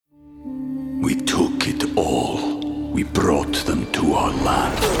We took it all. We brought them to our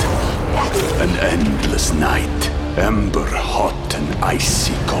land. An endless night, ember hot and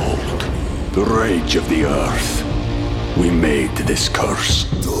icy cold. The rage of the earth. We made this curse.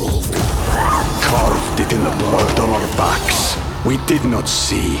 Carved it in the blood on our backs. We did not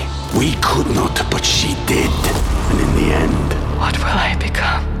see. We could not, but she did. And in the end... What will I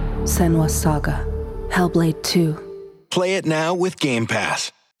become? Senua's Saga. Hellblade 2. Play it now with Game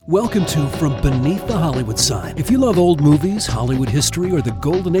Pass. Welcome to From Beneath the Hollywood Sign. If you love old movies, Hollywood history, or the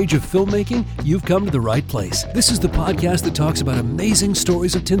golden age of filmmaking, you've come to the right place. This is the podcast that talks about amazing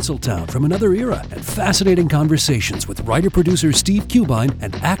stories of Tinseltown from another era and fascinating conversations with writer-producer Steve Cubine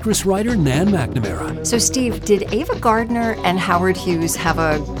and actress-writer Nan McNamara. So, Steve, did Ava Gardner and Howard Hughes have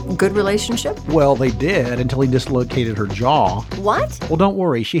a good relationship? Well, they did until he dislocated her jaw. What? Well, don't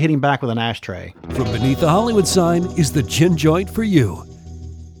worry. She hit him back with an ashtray. From Beneath the Hollywood Sign is the gin joint for you.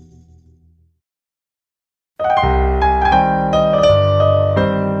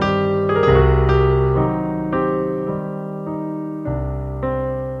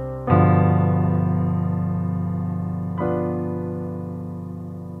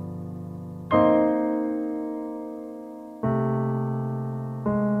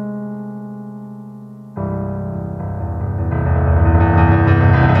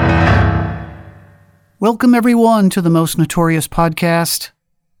 Welcome, everyone, to the Most Notorious Podcast.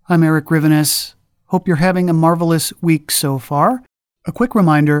 I'm Eric Rivenes. Hope you're having a marvelous week so far. A quick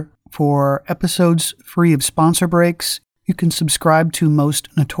reminder, for episodes free of sponsor breaks, you can subscribe to Most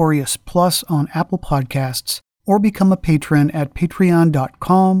Notorious Plus on Apple Podcasts or become a patron at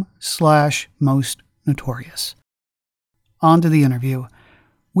patreon.com/mostnotorious. On to the interview.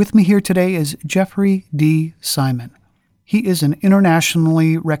 With me here today is Jeffrey D. Simon. He is an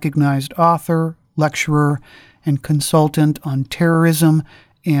internationally recognized author, lecturer, and consultant on terrorism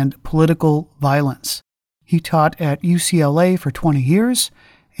and political violence. He taught at UCLA for 20 years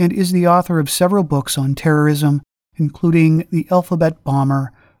and is the author of several books on terrorism, including The Alphabet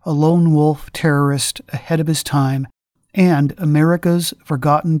Bomber, A Lone Wolf Terrorist Ahead of His Time, and America's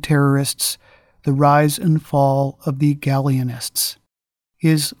Forgotten Terrorists, The Rise and Fall of the Galleonists.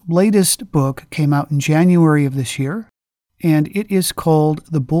 His latest book came out in January of this year, and it is called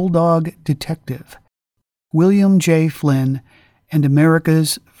The Bulldog Detective, William J. Flynn and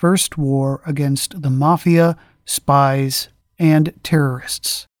America's First War Against the Mafia, Spies, and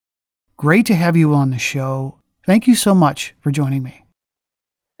Terrorists. Great to have you on the show. Thank you so much for joining me.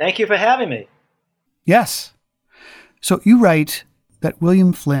 Thank you for having me. Yes. So you write that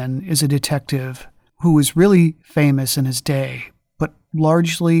William Flynn is a detective who was really famous in his day, but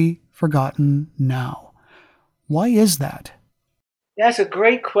largely forgotten now. Why is that? That's a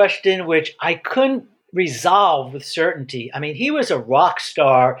great question, which I couldn't resolve with certainty. I mean, he was a rock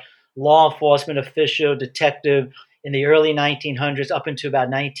star law enforcement official, detective in the early 1900s up into about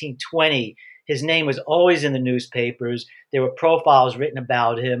 1920. His name was always in the newspapers. There were profiles written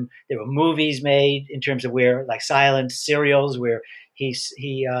about him. There were movies made in terms of like silent serials where he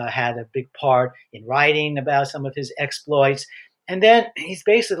had a big part in writing about some of his exploits. And then he's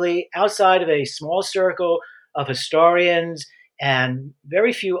basically outside of a small circle of historians and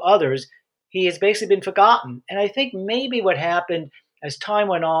very few others, he has basically been forgotten. And I think maybe what happened as time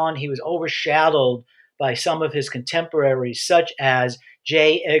went on, he was overshadowed by some of his contemporaries, such as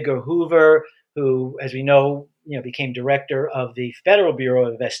J. Edgar Hoover, who, as we know, became director of the Federal Bureau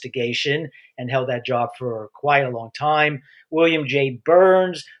of Investigation and held that job for quite a long time. William J.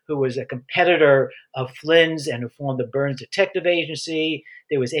 Burns, who was a competitor of Flynn's and who formed the Burns Detective Agency.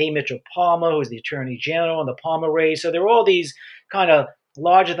 There was A. Mitchell Palmer, who was the Attorney General in the Palmer race. So there were all these kind of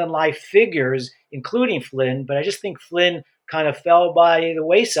larger-than-life figures, including Flynn. But I just think Flynn kind of fell by the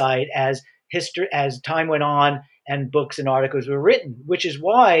wayside as time went on and books and articles were written, which is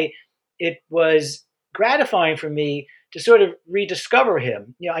why it was gratifying for me to sort of rediscover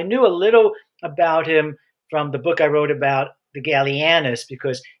him. I knew a little about him from the book I wrote about the Galleonists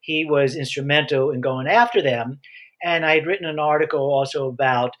because he was instrumental in going after them. And I had written an article also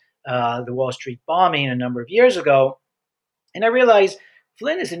about the Wall Street bombing a number of years ago. And I realized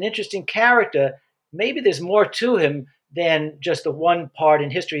Flynn is an interesting character. Maybe there's more to him than just the one part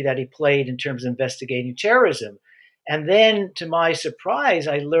in history that he played in terms of investigating terrorism. And then, to my surprise,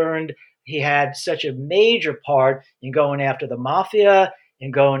 I learned he had such a major part in going after the mafia,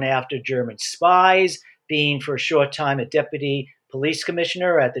 in going after German spies, being for a short time a deputy police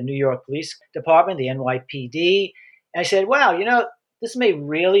commissioner at the New York Police Department, the NYPD. And I said, wow, this may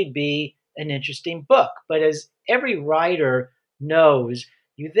really be an interesting book. But as every writer knows,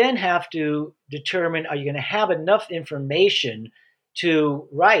 you then have to determine, are you going to have enough information to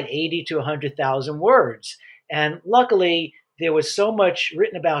write 80 to 100,000 words. And luckily, there was so much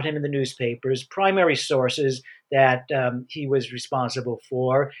written about him in the newspapers, primary sources that he was responsible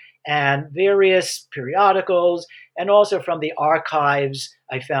for, and various periodicals, and also from the archives,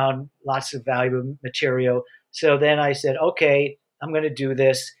 I found lots of valuable material. So then I said, okay, I'm going to do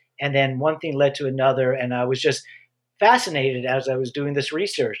this. And then one thing led to another, and I was just fascinated as I was doing this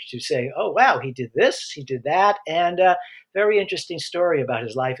research to say, oh, wow, he did this, he did that, and very interesting story about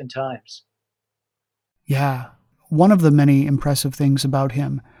his life and times. Yeah. One of the many impressive things about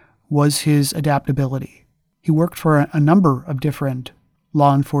him was his adaptability. He worked for a number of different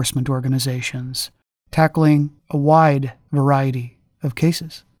law enforcement organizations, tackling a wide variety of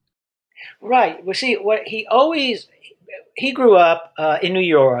cases. Right. Well, see, he grew up in New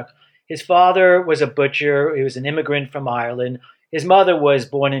York. His father was a butcher. He was an immigrant from Ireland. His mother was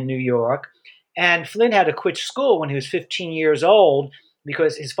born in New York. And Flynn had to quit school when he was 15 years old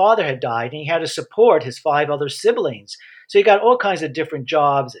because his father had died, and he had to support his 5 other siblings. So he got all kinds of different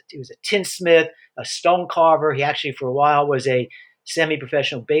jobs. He was a tinsmith, a stone carver. He actually, for a while, was a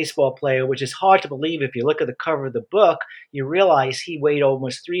semi-professional baseball player, which is hard to believe. If you look at the cover of the book, you realize he weighed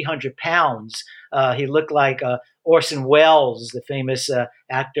almost 300 pounds. He looked like Orson Welles, the famous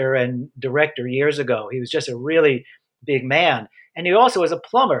actor and director years ago. He was just a really big man. And he also was a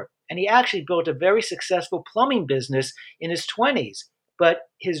plumber. And he actually built a very successful plumbing business in his 20s. But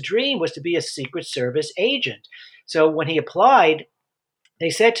his dream was to be a Secret Service agent. So when he applied, they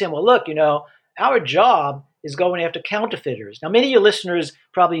said to him, well, look, our job is going after counterfeiters. Now, many of your listeners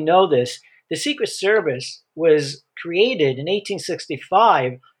probably know this. The Secret Service was created in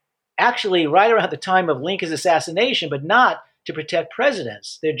 1865, actually right around the time of Lincoln's assassination, but not to protect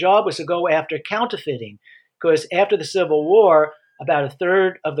presidents. Their job was to go after counterfeiting, because after the Civil War, about a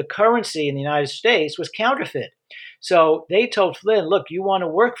third of the currency in the United States was counterfeit. So they told Flynn, look, you want to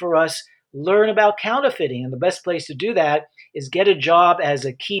work for us, learn about counterfeiting. And the best place to do that is get a job as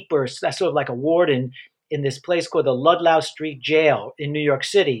a keeper, that's sort of like a warden, in this place called the Ludlow Street Jail in New York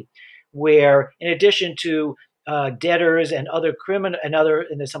City, where in addition to debtors and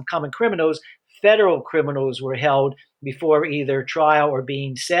there's some common criminals, federal criminals were held before either trial or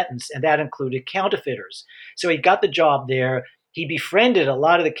being sentenced, and that included counterfeiters. So he got the job there. He befriended a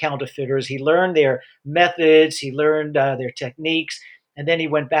lot of the counterfeiters. He learned their methods. He learned their techniques. And then he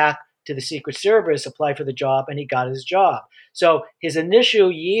went back to the Secret Service, applied for the job, and he got his job. So his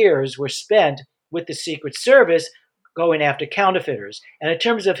initial years were spent with the Secret Service going after counterfeiters. And in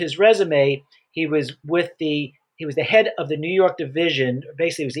terms of his resume, he was the head of the New York division,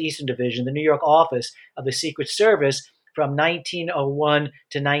 basically it was the Eastern Division, the New York office of the Secret Service from 1901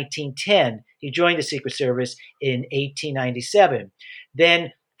 to 1910. He joined the Secret Service in 1897.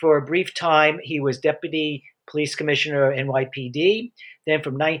 Then for a brief time, he was Deputy Police Commissioner of NYPD. Then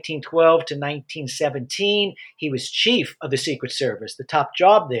from 1912 to 1917, he was chief of the Secret Service, the top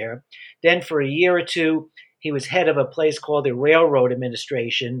job there. Then for a year or two, he was head of a place called the Railroad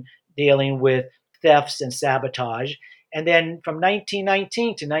Administration, dealing with thefts and sabotage. And then from 1919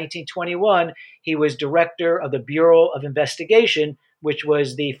 to 1921, he was director of the Bureau of Investigation, which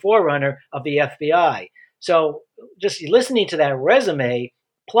was the forerunner of the FBI. So just listening to that resume,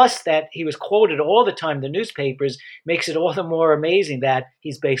 plus that he was quoted all the time in the newspapers, makes it all the more amazing that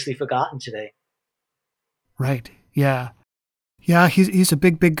he's basically forgotten today. Right. Yeah. Yeah, he's a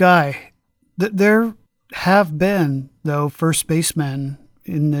big guy. There have been, though, first basemen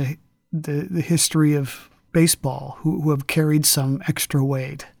in the history of baseball who have carried some extra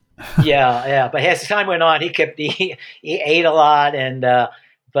weight. yeah. But as time went on, he ate a lot, and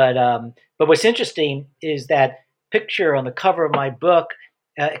but what's interesting is that picture on the cover of my book.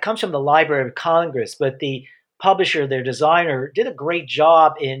 It comes from the Library of Congress, but the publisher, their designer, did a great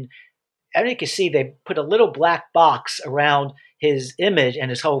job in. And you can see they put a little black box around his image and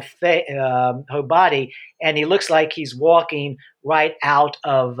his whole body, and he looks like he's walking right out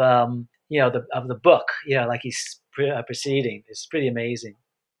of the book, like he's proceeding. It's pretty amazing.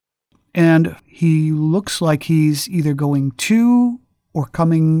 And he looks like he's either going to or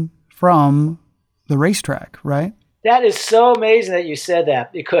coming from the racetrack, right? That is so amazing that you said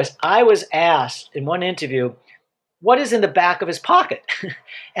that, because I was asked in one interview, what is in the back of his pocket?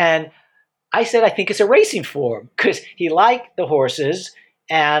 And I said, I think it's a racing form, because he liked the horses,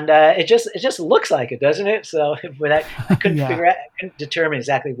 and it just looks like it, doesn't it? So but I couldn't figure out, I couldn't determine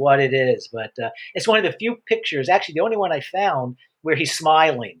exactly what it is, but it's one of the few pictures, actually the only one I found, where he's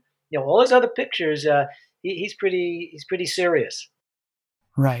smiling. All those other pictures, he's pretty serious.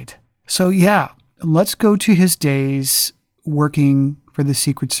 Right. So yeah, let's go to his days working for the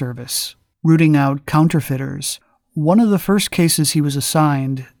Secret Service, rooting out counterfeiters. One of the first cases he was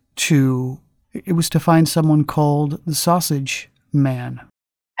assigned to, it was to find someone called the Sausage Man.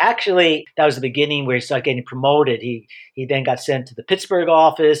 Actually, that was the beginning where he started getting promoted. He then got sent to the Pittsburgh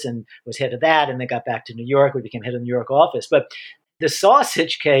office and was head of that, and then got back to New York, where he became head of the New York office. But the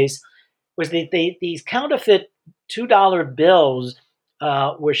sausage case was these counterfeit $2 bills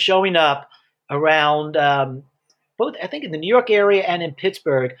were showing up around both, I think, in the New York area and in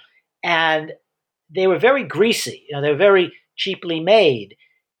Pittsburgh, and they were very greasy. They were very cheaply made.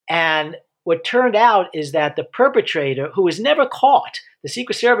 And what turned out is that the perpetrator, who was never caught, the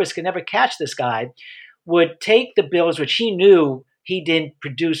Secret Service could never catch this guy, would take the bills, which he knew he didn't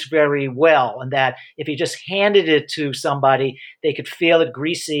produce very well, and that if he just handed it to somebody, they could feel it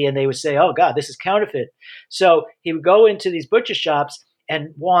greasy and they would say, oh God, this is counterfeit. So he would go into these butcher shops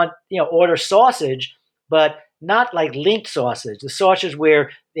and order sausage, but not like linked sausage, the sausage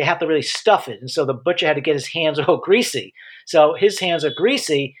where they have to really stuff it. And so the butcher had to get his hands all greasy. So his hands are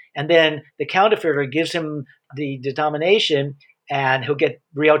greasy, and then the counterfeiter gives him the denomination, and he'll get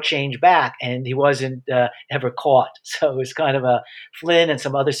real change back. And he wasn't ever caught. So it was kind of Flynn and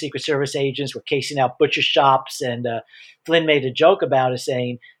some other Secret Service agents were casing out butcher shops. And Flynn made a joke about it,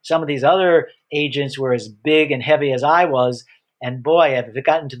 saying some of these other agents were as big and heavy as I was. And boy, if it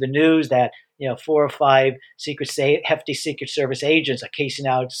got into the news that 4 or 5 hefty Secret Service agents are casing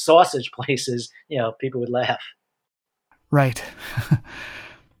out sausage places, people would laugh. Right.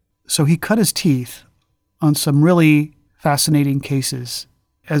 So he cut his teeth on some really fascinating cases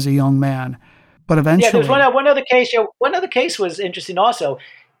as a young man, but eventually, there was one other case. One other case was interesting. Also,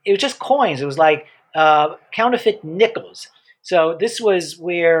 it was just coins. It was like counterfeit nickels. So this was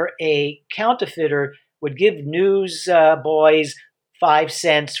where a counterfeiter would give news boys 5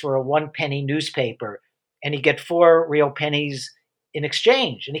 cents for a 1 penny newspaper, and he'd get 4 real pennies in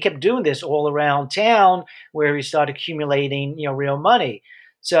exchange. And he kept doing this all around town, where he started accumulating, real money.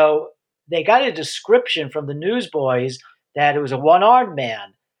 So they got a description from the newsboys that it was a one-armed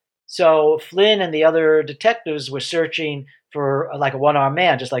man. So Flynn and the other detectives were searching for like a one-armed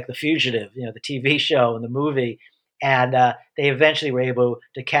man, just like The Fugitive, the TV show and the movie. And they eventually were able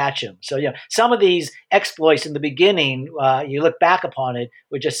to catch him. So, some of these exploits in the beginning, you look back upon it,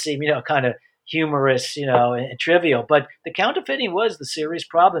 would just seem, kind of humorous, and trivial. But the counterfeiting was the serious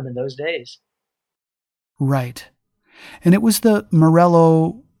problem in those days. Right. And it was the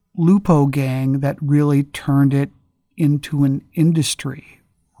Morello Lupo gang that really turned it into an industry,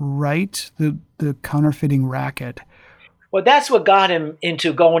 right? The counterfeiting racket. Well, that's what got him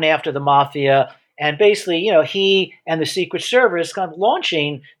into going after the mafia. And basically, he and the Secret Service kind of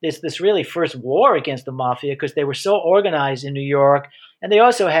launching this really first war against the mafia, because they were so organized in New York, and they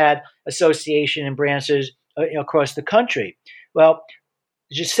also had association and branches across the country. Well,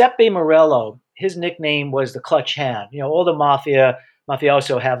 Giuseppe Morello, his nickname was the Clutch Hand. All the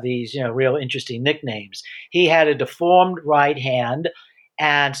mafioso have these real interesting nicknames. He had a deformed right hand,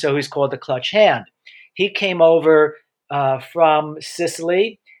 and so he's called the Clutch Hand. He came over from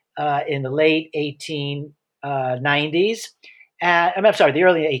Sicily in the late 1890s. The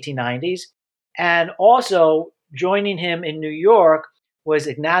early 1890s. And also joining him in New York was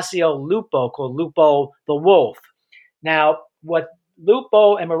Ignacio Lupo, called Lupo the Wolf. Now, what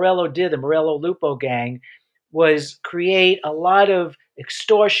Lupo and Morello did, the Morello Lupo gang, was create a lot of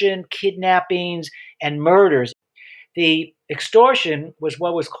extortion, kidnappings, and murders. The extortion was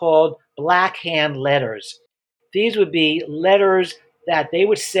what was called black hand letters. These would be letters that they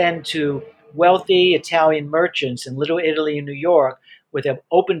would send to wealthy Italian merchants in Little Italy and New York with an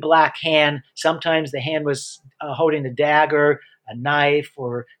open black hand. Sometimes the hand was holding a dagger, a knife,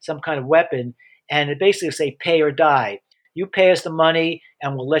 or some kind of weapon. And it basically would say, pay or die. You pay us the money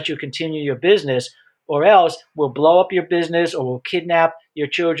and we'll let you continue your business, or else we'll blow up your business, or we'll kidnap your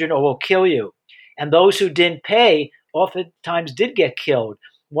children, or we'll kill you. And those who didn't pay oftentimes did get killed.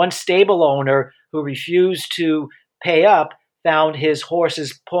 One stable owner who refused to pay up found his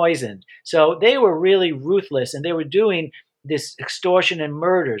horses poisoned. So they were really ruthless, and they were doing this extortion and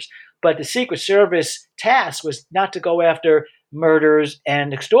murders. But the Secret Service task was not to go after murderers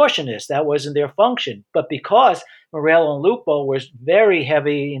and extortionists. That wasn't their function. But because Morello and Lupo was very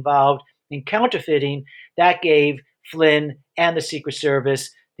heavily involved in counterfeiting, that gave Flynn and the Secret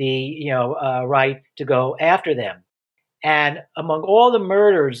Service the right to go after them. And among all the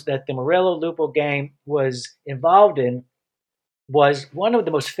murders that the Morello Lupo gang was involved in, was one of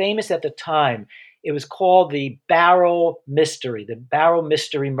the most famous at the time. It was called the Barrel Mystery, the Barrel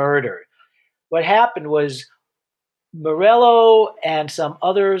Mystery Murder. What happened was Morello and some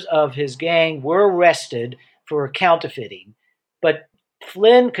others of his gang were arrested for counterfeiting, but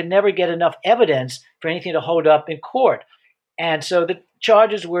Flynn could never get enough evidence for anything to hold up in court. And so the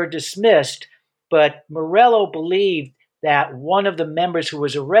charges were dismissed, but Morello believed that one of the members who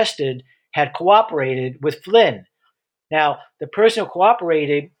was arrested had cooperated with Flynn. Now, the person who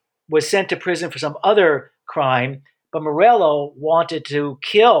cooperated was sent to prison for some other crime, but Morello wanted to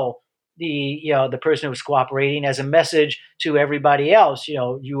kill the person who was cooperating as a message to everybody else,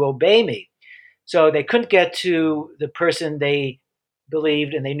 you obey me. So they couldn't get to the person they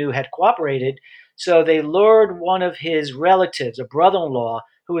believed and they knew had cooperated. So they lured one of his relatives, a brother-in-law,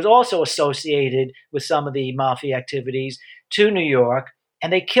 who was also associated with some of the mafia activities, to New York,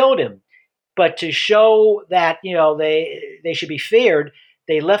 and they killed him. But to show that they should be feared,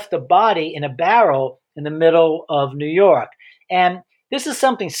 they left the body in a barrel in the middle of New York. And this is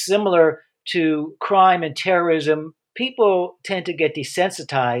something similar to crime and terrorism. People tend to get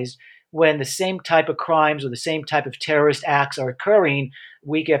desensitized when the same type of crimes or the same type of terrorist acts are occurring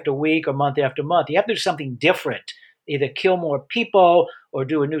week after week or month after month. You have to do something different, either kill more people or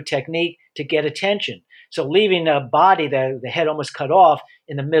do a new technique to get attention. So leaving a body, the head almost cut off,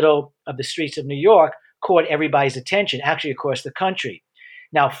 in the middle of the streets of New York caught everybody's attention, actually across the country.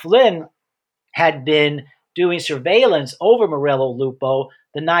 Now, Flynn had been doing surveillance over Morello Lupo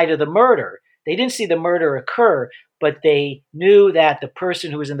the night of the murder. They didn't see the murder occur, but they knew that the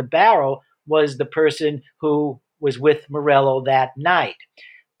person who was in the barrel was the person who was with Morello that night.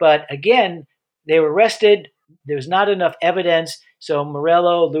 But again, they were arrested. There was not enough evidence, so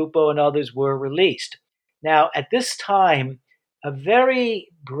Morello, Lupo, and others were released. Now, at this time, a very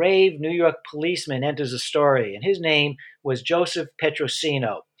brave New York policeman enters the story, and his name was Joseph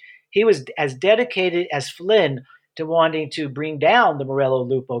Petrosino. He was as dedicated as Flynn to wanting to bring down the Morello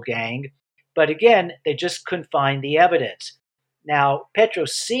Lupo gang, but again, they just couldn't find the evidence. Now,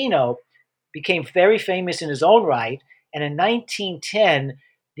 Petrosino became very famous in his own right, and in 1910,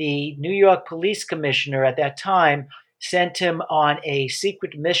 the New York police commissioner at that time sent him on a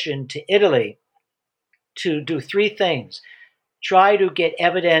secret mission to Italy to do three things: try to get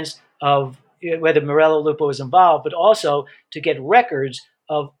evidence of whether Morello Lupo was involved, but also to get records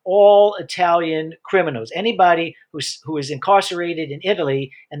of all Italian criminals, anybody who was incarcerated in Italy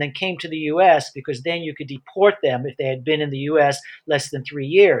and then came to the U.S., because then you could deport them if they had been in the U.S. less than 3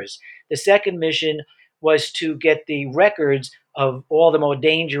 years. The second mission was to get the records of all the more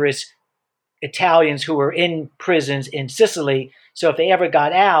dangerous Italians who were in prisons in Sicily, so if they ever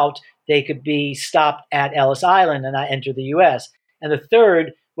got out, they could be stopped at Ellis Island and not enter the U.S. And the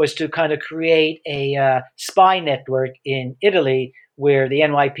third was to kind of create a spy network in Italy where the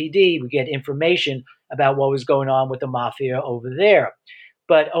NYPD would get information about what was going on with the mafia over there.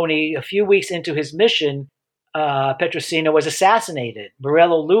 But only a few weeks into his mission, Petrosino was assassinated.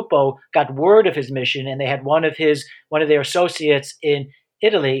 Morello Lupo got word of his mission, and they had one of their associates in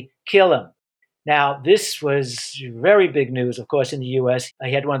Italy kill him. Now, this was very big news, of course, in the U.S.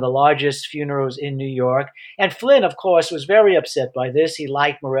 He had one of the largest funerals in New York. And Flynn, of course, was very upset by this. He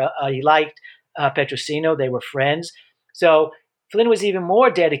liked Petrosino. They were friends. So Flynn was even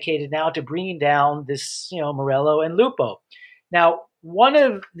more dedicated now to bringing down this, Morello and Lupo. Now, one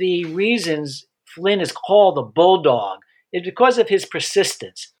of the reasons Flynn is called the Bulldog is because of his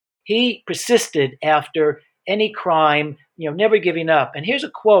persistence. He persisted after any crime, never giving up. And here's a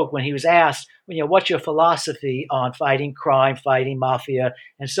quote when he was asked, what's your philosophy on fighting crime, fighting mafia,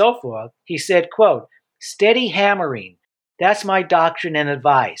 and so forth? He said, quote, "Steady hammering. That's my doctrine and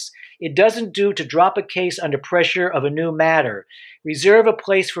advice. It doesn't do to drop a case under pressure of a new matter. Reserve a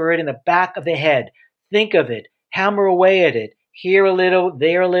place for it in the back of the head. Think of it. Hammer away at it. Here a little,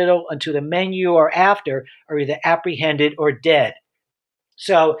 there a little, until the men you are after are either apprehended or dead."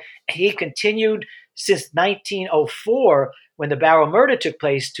 So he continued since 1904, when the Barrow murder took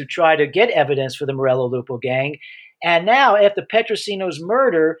place, to try to get evidence for the Morello Lupo gang. And now, after Petrosino's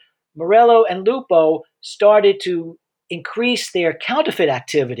murder, Morello and Lupo started to increase their counterfeit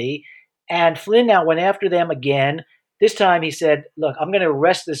activity, and Flynn now went after them again. This time he said, look, I'm going to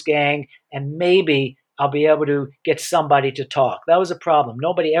arrest this gang, and maybe I'll be able to get somebody to talk. That was a problem.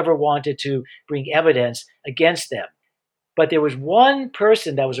 Nobody ever wanted to bring evidence against them. But there was one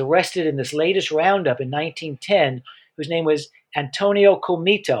person that was arrested in this latest roundup in 1910, whose name was Antonio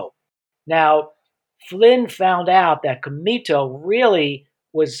Comito. Now, Flynn found out that Comito really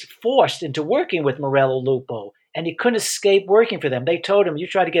was forced into working with Morello Lupo, and he couldn't escape working for them. They told him, you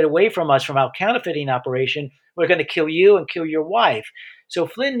try to get away from us, from our counterfeiting operation, we're going to kill you and kill your wife. So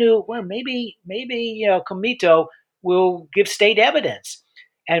Flynn knew, well, maybe Comito will give state evidence.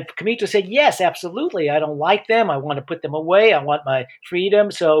 And Comito said, yes, absolutely. I don't like them. I want to put them away. I want my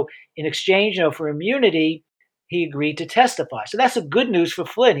freedom. So in exchange, for immunity, he agreed to testify. So that's a good news for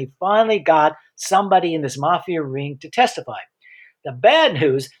Flynn. He finally got somebody in this mafia ring to testify. The bad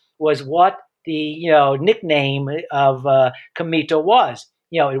news was what the nickname of Camito was.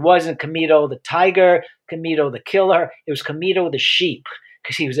 It wasn't Camito the tiger, Camito the killer. It was Camito the sheep,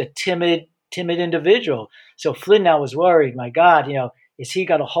 because he was a timid individual. So Flynn now was worried, my God, is he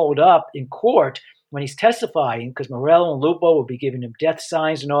going to hold up in court when he's testifying? Because Morello and Lupo will be giving him death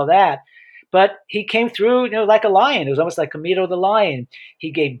signs and all that. But he came through, like a lion. It was almost like Camito the lion.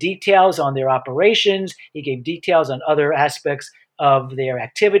 He gave details on their operations. He gave details on other aspects of their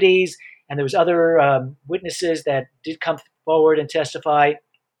activities. And there was other witnesses that did come forward and testify.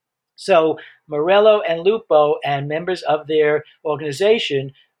 So Morello and Lupo and members of their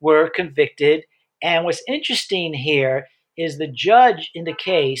organization were convicted. And what's interesting here is the judge in the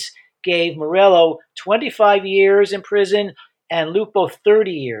case gave Morello 25 years in prison and Lupo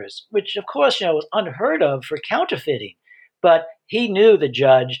 30 years, which of course, was unheard of for counterfeiting. But he knew, the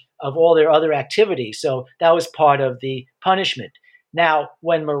judge, of all their other activities. So that was part of the punishment. Now,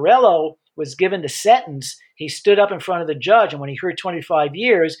 when Morello was given the sentence, he stood up in front of the judge, and when he heard 25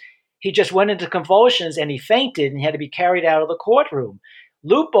 years, he just went into convulsions and he fainted and he had to be carried out of the courtroom.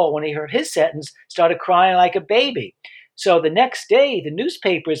 Lupo, when he heard his sentence, started crying like a baby. So the next day, the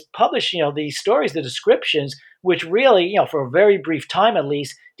newspapers published, these stories, the descriptions, which really, for a very brief time at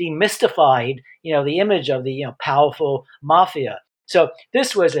least, demystified, the image of the powerful mafia. So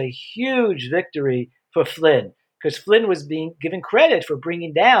this was a huge victory for Flynn, because Flynn was being given credit for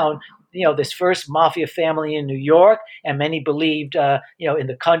bringing down, this first mafia family in New York, and many believed, in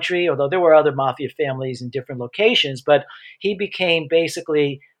the country, although there were other mafia families in different locations. But he became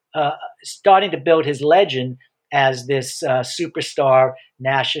basically starting to build his legend as this superstar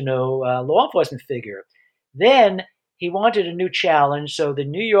national law enforcement figure. Then he wanted a new challenge, so the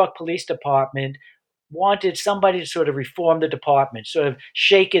New York Police Department wanted somebody to sort of reform the department, sort of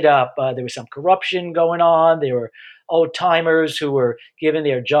shake it up. There was some corruption going on. There were old-timers who were given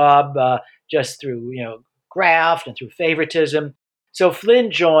their job just through, graft and through favoritism. So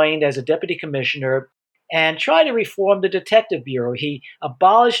Flynn joined as a deputy commissioner and tried to reform the detective bureau. He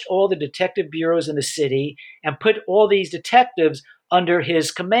abolished all the detective bureaus in the city and put all these detectives under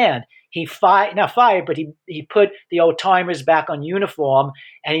his command. He not fired, but he put the old-timers back on uniform,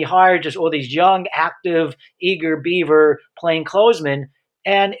 and he hired just all these young, active, eager beaver plainclothesmen.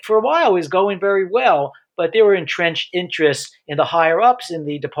 And for a while, it was going very well, but there were entrenched interests in the higher-ups in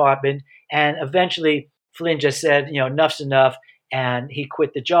the department, and eventually Flynn just said, enough's enough, and he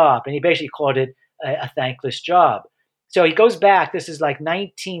quit the job. And he basically called it a thankless job. So he goes back, this is like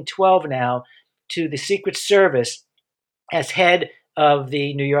 1912 now, to the Secret Service as head of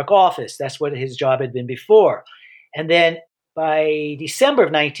the New York office. That's what his job had been before. And then by December of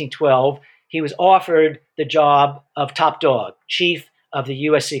 1912, he was offered the job of top dog, chief of the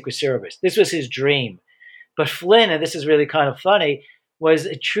U.S. Secret Service. This was his dream. But Flynn, and this is really kind of funny, was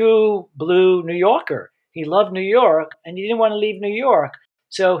a true blue New Yorker. He loved New York, and he didn't want to leave New York.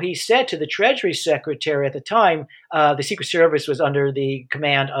 So he said to the Treasury Secretary at the time, the Secret Service was under the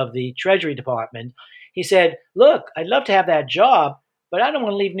command of the Treasury Department. He said, look, I'd love to have that job, but I don't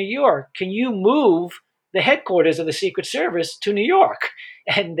want to leave New York. Can you move the headquarters of the Secret Service to New York?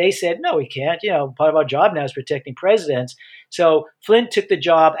 And they said, no, we can't. Part of our job now is protecting presidents. So Flynn took the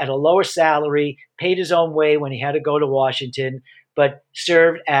job at a lower salary, paid his own way when he had to go to Washington, but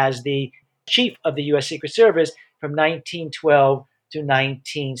served as the chief of the U.S. Secret Service from 1912 to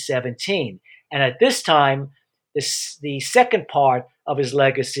 1917. And at this time, the second part of his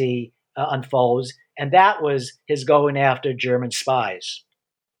legacy unfolds, and that was his going after German spies.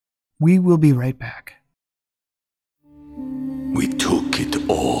 We will be right back. We took it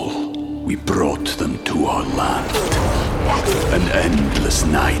all. We brought them to our land. An endless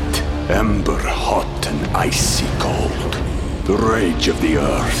night, ember hot and icy cold. The rage of the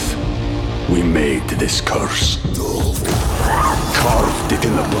earth. We made this curse. Carved it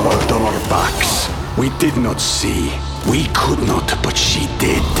in the blood on our backs. We did not see. We could not, but she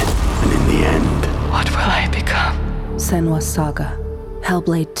did. And in the end, what will I become? Senua's Saga.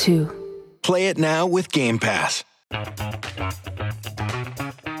 Hellblade 2. Play it now with Game Pass.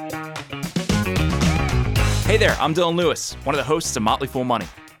 Hey there, I'm Dylan Lewis, one of the hosts of Motley Fool Money.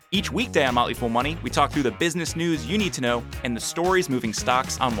 Each weekday on Motley Fool Money, we talk through the business news you need to know and the stories moving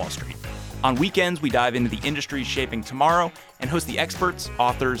stocks on Wall Street. On weekends, we dive into the industries shaping tomorrow and host the experts,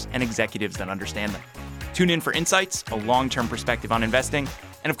 authors, and executives that understand them. Tune in for insights, a long-term perspective on investing,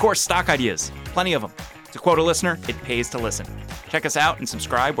 and of course, stock ideas. Plenty of them. To quote a listener, it pays to listen. Check us out and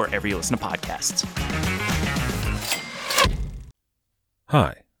subscribe wherever you listen to podcasts.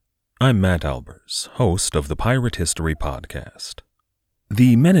 Hi, I'm Matt Albers, host of the Pirate History Podcast.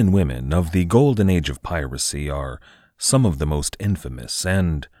 The men and women of the golden age of piracy are some of the most infamous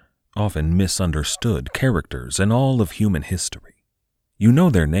and often misunderstood characters in all of human history. You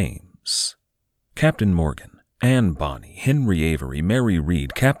know their names: Captain Morgan, Anne Bonny, Henry Avery, Mary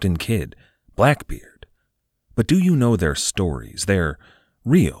Read, Captain Kidd, Blackbeard. But do you know their stories, their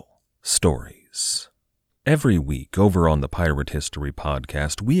real stories? Every week over on the Pirate History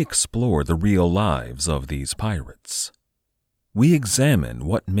Podcast, we explore the real lives of these pirates. We examine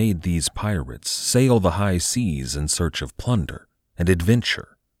what made these pirates sail the high seas in search of plunder and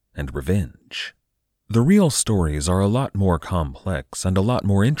adventure and revenge. The real stories are a lot more complex and a lot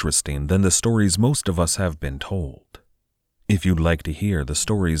more interesting than the stories most of us have been told. If you'd like to hear the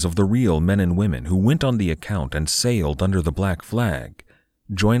stories of the real men and women who went on the account and sailed under the black flag,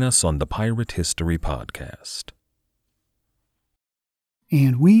 join us on the Pirate History Podcast.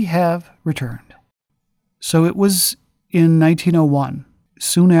 And we have returned. So it was in 1901,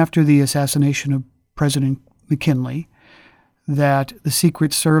 soon after the assassination of President McKinley, that the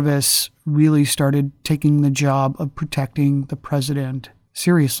Secret Service really started taking the job of protecting the president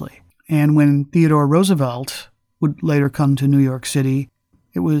seriously. And when Theodore Roosevelt would later come to New York City,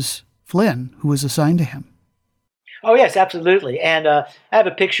 it was Flynn who was assigned to him. Oh, yes, absolutely. And I have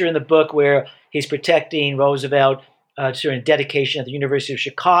a picture in the book where he's protecting Roosevelt during a dedication at the University of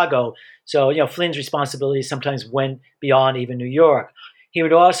Chicago. So, Flynn's responsibilities sometimes went beyond even New York. He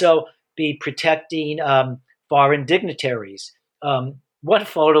would also be protecting foreign dignitaries. One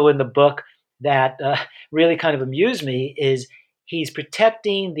photo in the book that really kind of amused me is he's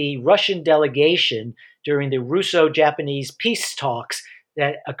protecting the Russian delegation during the Russo-Japanese peace talks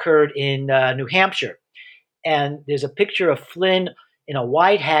that occurred in New Hampshire. And there's a picture of Flynn in a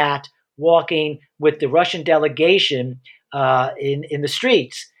white hat walking with the Russian delegation in the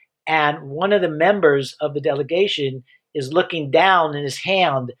streets. And one of the members of the delegation is looking down in his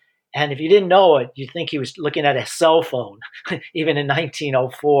hand. And if you didn't know it, you'd think he was looking at a cell phone, even in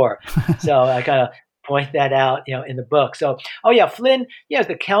 1904. So I kind of point that out, in the book. So, Flynn,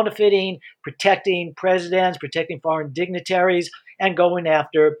 the counterfeiting, protecting presidents, protecting foreign dignitaries, and going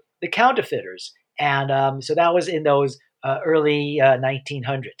after the counterfeiters. And so that was in those early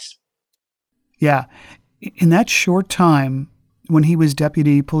 1900s. Yeah. In that short time, when he was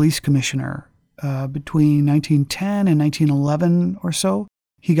deputy police commissioner between 1910 and 1911 or so,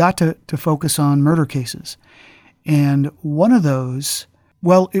 he got to focus on murder cases. And one of those,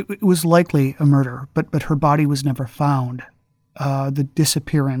 well, it was likely a murder, but her body was never found. The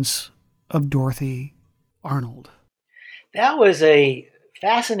disappearance of Dorothy Arnold. That was a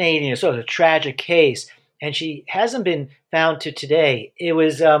fascinating, sort of a tragic case, and she hasn't been found to today. It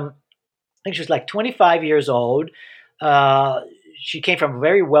was, I think she was like 25 years old. She came from a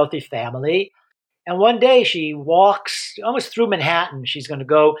very wealthy family, and one day she walks almost through Manhattan. She's going to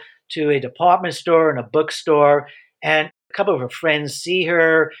go to a department store and a bookstore, and a couple of her friends see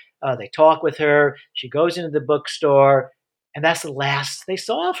her. They talk with her. She goes into the bookstore, and that's the last they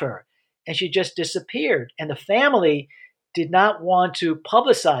saw of her, and she just disappeared. And the family did not want to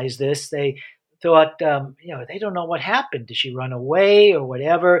publicize this. They thought, they don't know what happened. Did she run away or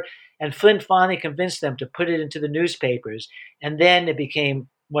whatever? And Flynn finally convinced them to put it into the newspapers. And then it became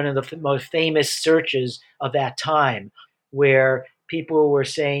one of the most famous searches of that time, where people were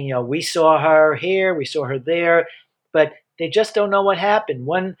saying, we saw her here, we saw her there, but they just don't know what happened.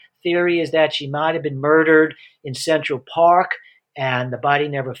 One theory is that she might have been murdered in Central Park and the body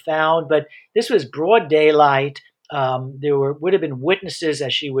never found. But this was broad daylight. There would have been witnesses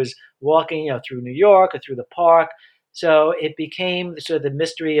as she was walking, through New York or through the park. So it became sort of the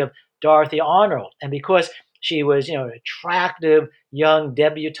mystery of Dorothy Arnold. And because she was, an attractive young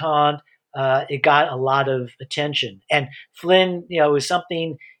debutante, it got a lot of attention. And Flynn, it was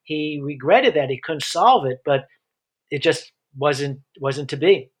something he regretted that he couldn't solve it, but it just wasn't to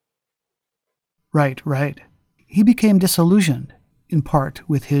be. Right. He became disillusioned in part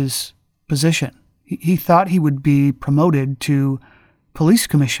with his position. He thought he would be promoted to police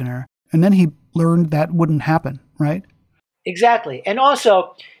commissioner, and then he learned that wouldn't happen, right? Exactly. And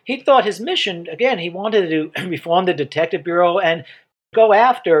also, he thought his mission, again, he wanted to reform the Detective Bureau and go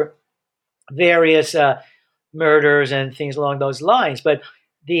after various murders and things along those lines. But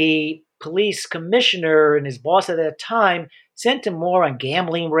the police commissioner and his boss at that time sent him more on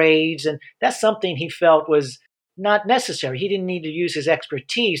gambling raids, and that's something he felt was not necessary. He didn't need to use his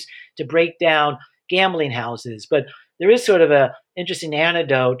expertise to break down gambling houses. But there is sort of an interesting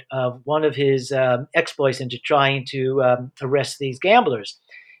anecdote of one of his exploits into trying to arrest these gamblers.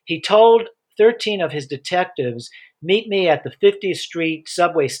 He told 13 of his detectives, meet me at the 50th Street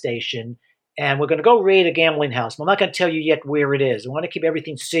subway station, and we're going to go raid a gambling house. I'm not going to tell you yet where it is. I want to keep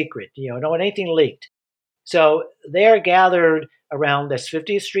everything secret. I don't want anything leaked. So they're gathered around this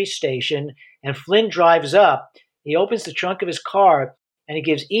 50th Street station, and Flynn drives up. He opens the trunk of his car, and he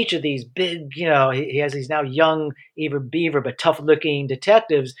gives each of these big, he has these now young, beaver, but tough-looking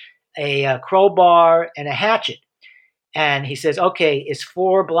detectives a crowbar and a hatchet. And he says, okay, it's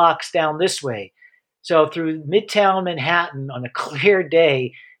 4 blocks down this way. So through Midtown Manhattan on a clear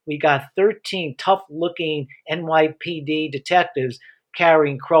day, we got 13 tough-looking NYPD detectives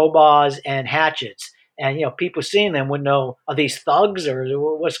carrying crowbars and hatchets. And, people seeing them would know, are these thugs or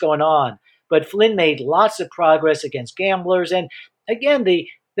what's going on? But Flynn made lots of progress against gamblers. And again, the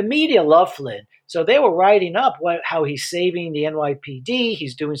media loved Flynn. So they were writing up how he's saving the NYPD.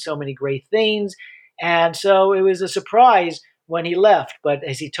 He's doing so many great things. And so it was a surprise when he left. But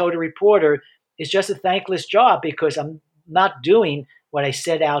as he told a reporter, it's just a thankless job because I'm not doing what I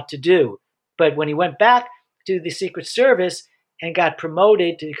set out to do. But when he went back to the Secret Service and got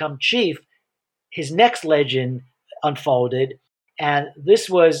promoted to become chief, his next legend unfolded. And this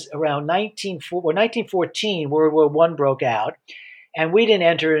was around 1914, World War I broke out. And we didn't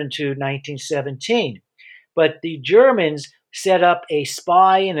enter into 1917. But the Germans set up a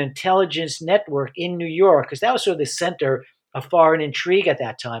spy and intelligence network in New York, because that was sort of the center of foreign intrigue at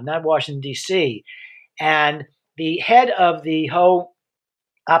that time, not Washington, D.C. And the head of the whole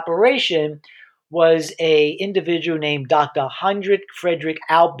operation was an individual named Dr. Heinrich Friedrich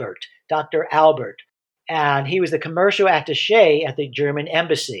Albert, Dr. Albert. And he was the commercial attaché at the German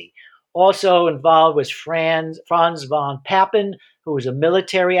embassy. Also involved was Franz von Papen, who was a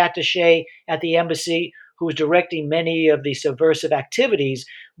military attaché at the embassy, who was directing many of the subversive activities,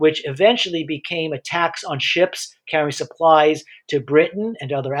 which eventually became attacks on ships carrying supplies to Britain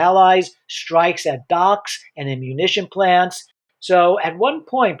and other allies, strikes at docks and in munition plants. So at one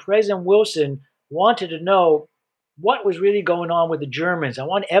point, President Wilson wanted to know what was really going on with the Germans. I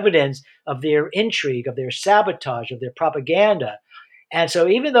want evidence of their intrigue, of their sabotage, of their propaganda. And so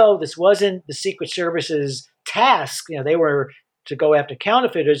even though this wasn't the Secret Service's task, they were to go after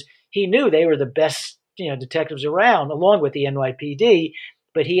counterfeiters, he knew they were the best detectives around, along with the NYPD.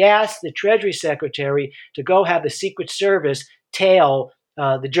 But he asked the Treasury Secretary to go have the Secret Service tail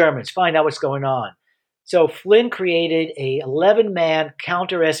the Germans, find out what's going on. So Flynn created a 11-man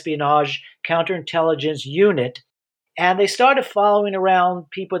counter-espionage, counterintelligence unit, and they started following around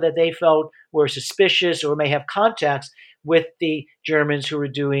people that they felt were suspicious or may have contacts with the Germans who were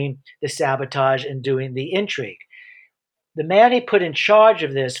doing the sabotage and doing the intrigue. The man he put in charge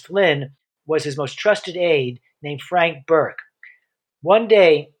of this, Flynn, was his most trusted aide named Frank Burke. One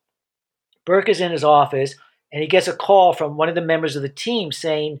day, Burke is in his office and he gets a call from one of the members of the team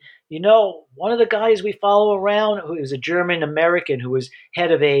saying, one of the guys we follow around, who is a German American who was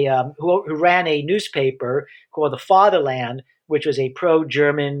head of who ran a newspaper called The Fatherland, which was a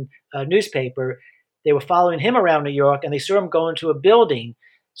pro-German newspaper. They were following him around New York and they saw him go into a building.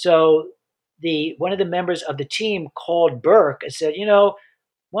 So one of the members of the team called Burke and said,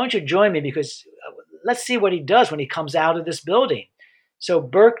 why don't you join me, because let's see what he does when he comes out of this building. So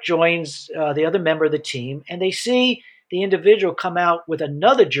Burke joins the other member of the team, and they see the individual come out with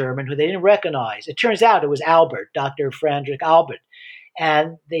another German who they didn't recognize. It turns out it was Albert, Dr. Friedrich Albert.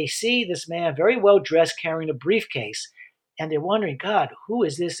 And they see this man very well dressed carrying a briefcase. And they're wondering, God, who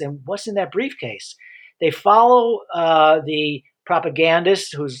is this and what's in that briefcase? They follow the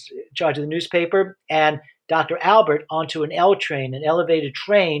propagandist who's in charge of the newspaper and Dr. Albert onto an L train, an elevated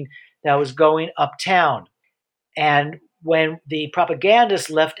train that was going uptown. And when the propagandist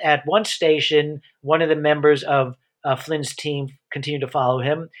left at one station, one of the members of Flynn's team continued to follow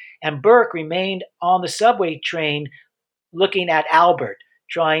him. And Burke remained on the subway train looking at Albert,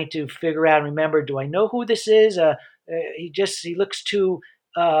 trying to figure out, remember, do I know who this is? He looks too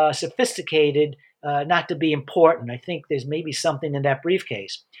sophisticated not to be important. I think there's maybe something in that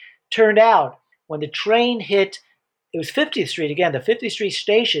briefcase. Turned out, when the train hit, it was 50th Street again, the 50th Street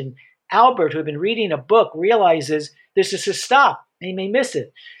station, Albert, who had been reading a book, realizes this is his stop, and he may miss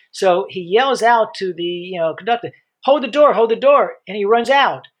it. So he yells out to the conductor, hold the door, and he runs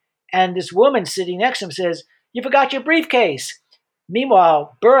out. And this woman sitting next to him says, you forgot your briefcase.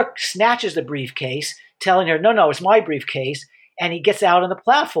 Meanwhile, Burke snatches the briefcase, telling her, no, it's my briefcase, and he gets out on the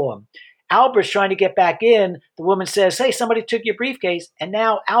platform. Albert's trying to get back in. The woman says, hey, somebody took your briefcase. And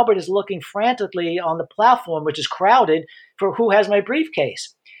now Albert is looking frantically on the platform, which is crowded, for who has my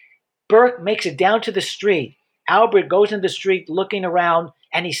briefcase. Burke makes it down to the street. Albert goes into the street looking around,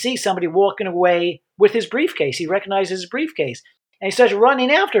 and he sees somebody walking away with his briefcase. He recognizes his briefcase. And he starts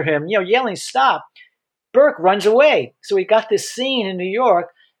running after him, yelling, "Stop." Burke runs away. So we got this scene in New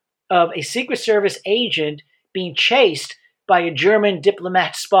York of a Secret Service agent being chased by a German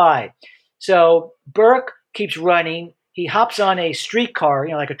diplomat spy. So Burke keeps running. He hops on a streetcar,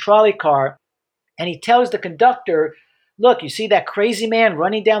 like a trolley car, and he tells the conductor, "Look, you see that crazy man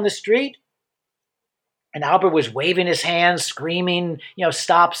running down the street?" And Albert was waving his hands, screaming,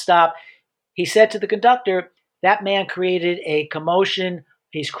 "Stop, stop." He said to the conductor, "That man created a commotion.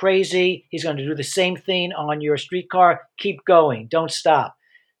 He's crazy. He's going to do the same thing on your streetcar. Keep going. Don't stop."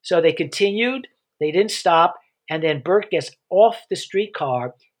 So they continued. They didn't stop. And then Burke gets off the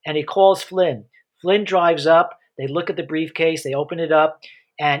streetcar and he calls Flynn. Flynn drives up. They look at the briefcase. They open it up.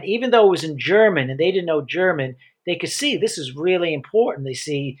 And even though it was in German and they didn't know German, they could see this is really important. They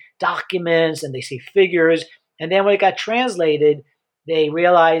see documents and they see figures. And then when it got translated, they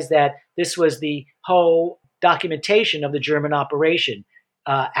realized that this was the whole documentation of the German operation.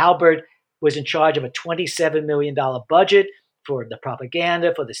 Albert was in charge of a $27 million budget for the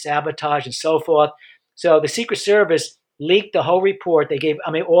propaganda, for the sabotage, and so forth. So the Secret Service leaked the whole report. They gave,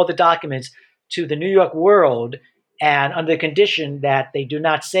 all the documents to the New York World, and under the condition that they do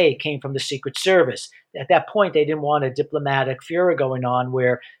not say it came from the Secret Service. At that point, they didn't want a diplomatic furor going on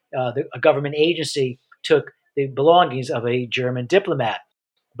where a government agency took the belongings of a German diplomat.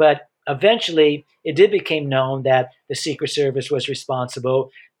 But eventually, it did become known that the Secret Service was responsible,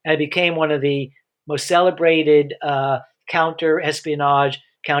 and it became one of the most celebrated counter-espionage,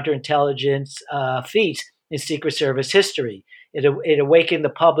 counterintelligence feats in Secret Service history. It awakened the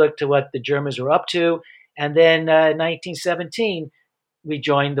public to what the Germans were up to. And then in 1917, we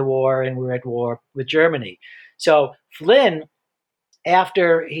joined the war and we were at war with Germany. So Flynn,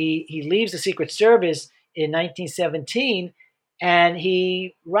 after he leaves the Secret Service in 1917, and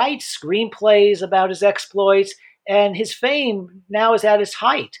he writes screenplays about his exploits, and his fame now is at its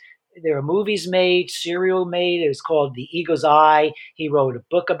height. There are movies made, serial made. It was called The Eagle's Eye. He wrote a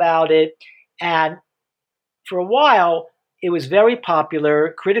book about it. And for a while, it was very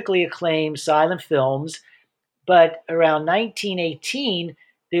popular, critically acclaimed silent films. But around 1918,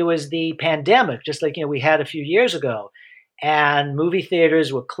 there was the pandemic, just like we had a few years ago. And movie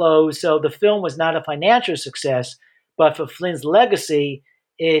theaters were closed. So the film was not a financial success. But for Flynn's legacy,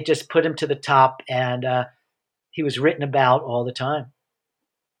 it just put him to the top. And he was written about all the time.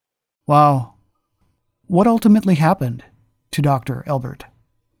 Wow. What ultimately happened to Dr. Elbert?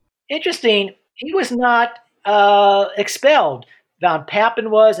 Interesting. He was not expelled. Von Papen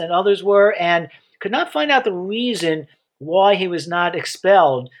was, and others were, and could not find out the reason why he was not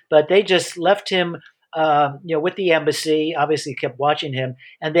expelled. But they just left him, with the embassy. Obviously, kept watching him.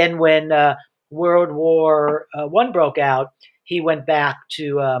 And then when World War I broke out, he went back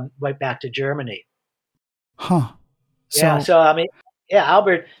to Germany. Huh.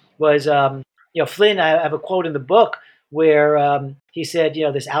 Albert was, Flynn. I have a quote in the book where he said,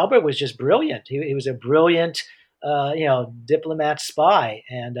 this Albert was just brilliant. He was a brilliant, diplomat spy,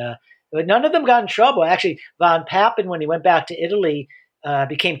 and but none of them got in trouble. Actually, von Papen, when he went back to Italy,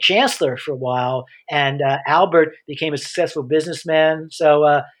 became chancellor for a while, and Albert became a successful businessman.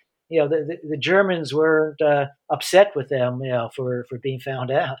 So, the Germans weren't upset with them, for being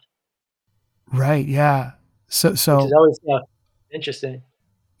found out. Right. Yeah. So which is always interesting.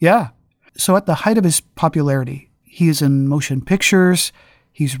 Yeah. So at the height of his popularity, he is in motion pictures,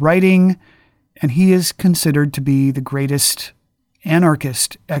 he's writing, and he is considered to be the greatest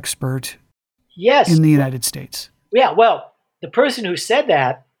anarchist expert in the United States. Yeah, well, the person who said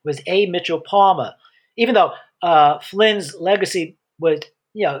that was A. Mitchell Palmer. Even though Flynn's legacy was,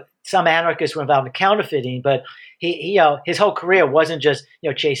 some anarchists were involved in counterfeiting, but he his whole career wasn't just,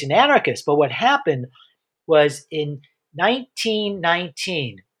 chasing anarchists. But what happened was in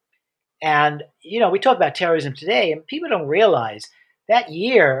 1919, and, we talk about terrorism today, and people don't realize that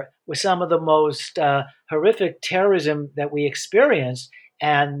year was some of the most horrific terrorism that we experienced,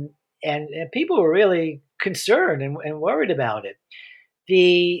 and people were really concerned and worried about it.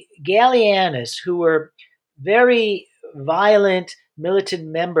 The Gallianists, who were very violent, militant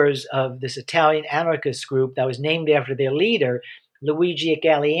members of this Italian anarchist group that was named after their leader, Luigi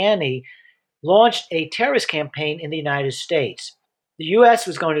Galliani, launched a terrorist campaign in the United States. The U.S.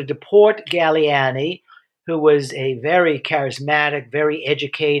 was going to deport Galliani, who was a very charismatic, very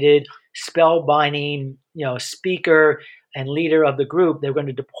educated, spellbinding, speaker and leader of the group. They were going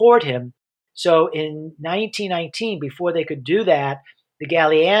to deport him. So in 1919, before they could do that, the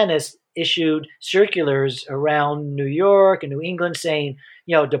Gallianists issued circulars around New York and New England saying,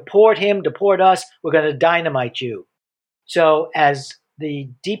 deport him, deport us, we're going to dynamite you. So as the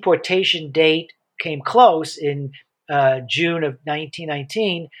deportation date came close in June of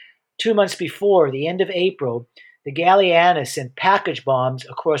 1919, 2 months before the end of April, the Gallianis sent package bombs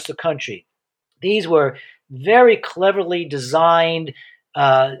across the country. These were very cleverly designed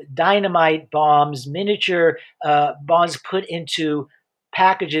dynamite bombs, miniature bombs put into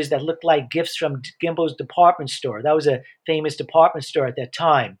packages that looked like gifts from Gimbo's department store. That was a famous department store at that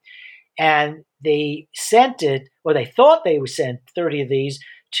time. And they sent it, or they thought they would send 30 of these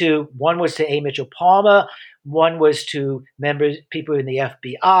to, one was to A. Mitchell Palmer, one was to people in the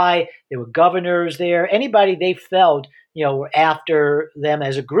FBI, there were governors there, anybody they felt, were after them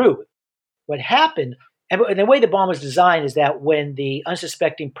as a group. What happened, and the way the bomb was designed is that when the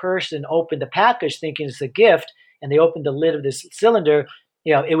unsuspecting person opened the package thinking it's a gift, and they opened the lid of this cylinder,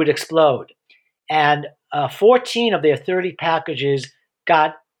 it would explode. And 14 of their 30 packages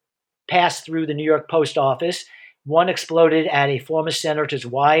got passed through the New York post office. One exploded at a former senator's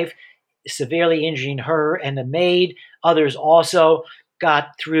wife, severely injuring her and the maid. Others also got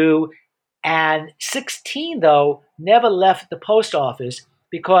through. And 16, though, never left the post office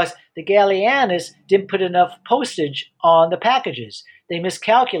because the Gallianis didn't put enough postage on the packages. They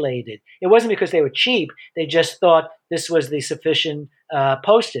miscalculated. It wasn't because they were cheap. They just thought this was the sufficient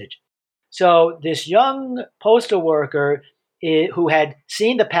postage. So this young postal worker who had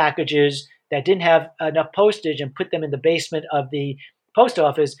seen the packages that didn't have enough postage and put them in the basement of the post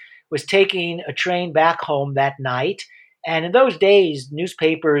office was taking a train back home that night. And in those days,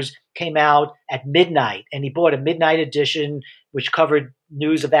 newspapers came out at midnight, and he bought a midnight edition, which covered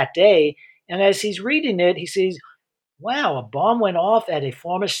news of that day. And as he's reading it, he sees, wow, a bomb went off at a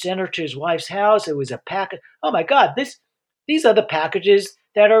former senator's wife's house. It was a package. Oh my God, these are the packages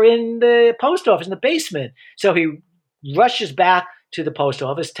that are in the post office in the basement. So he rushes back to the post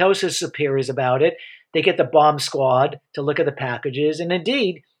office, tells his superiors about it. They get the bomb squad to look at the packages. And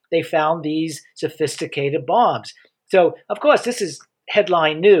indeed, they found these sophisticated bombs. So, of course, this is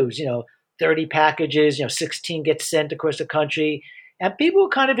headline news, 30 packages, 16 get sent across the country. And people were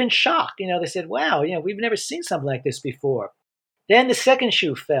kind of in shock. They said, wow, we've never seen something like this before. Then the second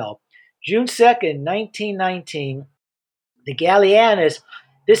shoe fell. June 2nd, 1919, the Gallianis,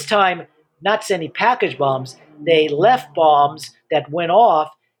 this time not sending package bombs, they left bombs that went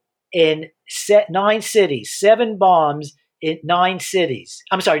off in 9 cities, 7 bombs in 9 cities.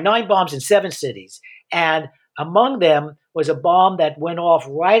 9 bombs in 7 cities. And among them was a bomb that went off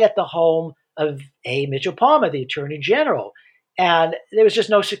right at the home of A. Mitchell Palmer, the Attorney General. And there was just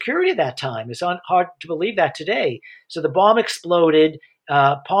no security at that time. It's hard to believe that today. So the bomb exploded.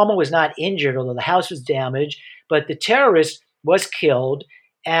 Palmer was not injured, although the house was damaged, but the terrorist was killed.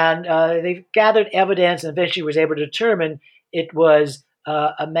 And they gathered evidence and eventually was able to determine it was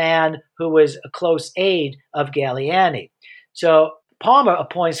a man who was a close aide of Galliani. So Palmer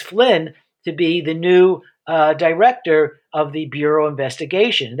appoints Flynn to be the new director of the Bureau of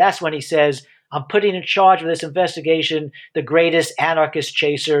Investigation. And that's when he says, I'm putting in charge of this investigation the greatest anarchist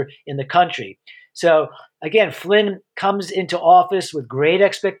chaser in the country. So again, Flynn comes into office with great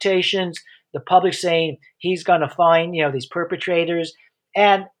expectations, the public saying he's going to find, these perpetrators.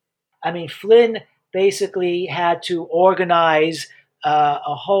 And Flynn basically had to organize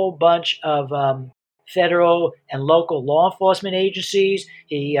a whole bunch of federal and local law enforcement agencies.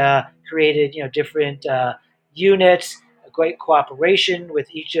 He created, different units, great cooperation with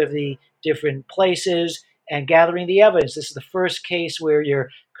each of the different places and gathering the evidence. This is the first case where you're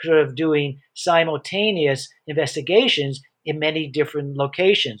sort of doing simultaneous investigations in many different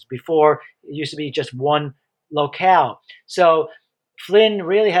locations. Before, it used to be just one locale. So Flynn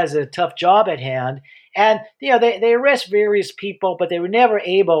really has a tough job at hand. And, they arrest various people, but they were never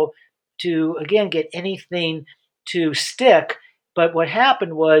able to, again, get anything to stick. But what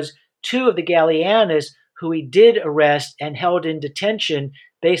happened was 2 of the Gallianis, who he did arrest and held in detention,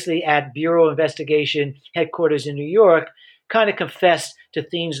 basically at Bureau of Investigation headquarters in New York, kind of confessed to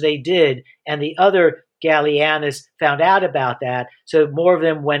things they did. And the other Gallianis found out about that. So more of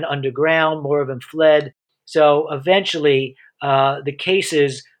them went underground, more of them fled. So eventually, the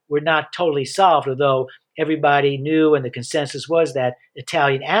cases were not totally solved, although everybody knew and the consensus was that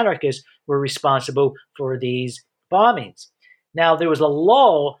Italian anarchists were responsible for these bombings. Now, there was a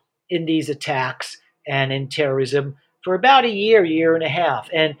lull in these attacks and in terrorism for about a year and a half.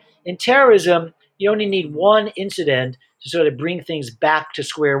 And in terrorism, you only need one incident to sort of bring things back to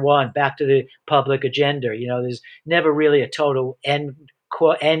square one, back to the public agenda. There's never really a total end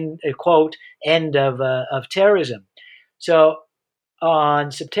of terrorism. So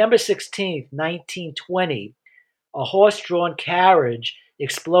on September 16th, 1920, a horse-drawn carriage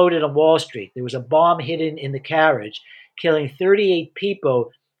exploded on Wall Street. There was a bomb hidden in the carriage, killing 38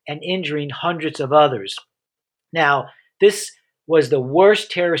 people and injuring hundreds of others. Now, this was the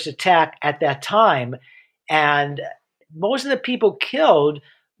worst terrorist attack at that time, and most of the people killed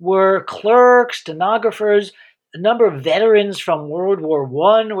were clerks, stenographers. A number of veterans from World War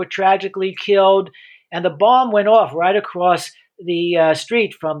I were tragically killed, and the bomb went off right across the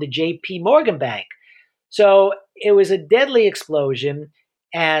street from the J.P. Morgan Bank. So it was a deadly explosion,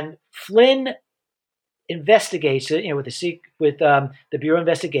 and Flynn investigates it, with the Bureau of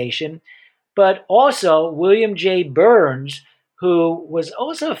Investigation, but also William J. Burns, who was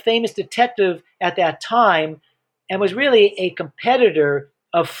also a famous detective at that time and was really a competitor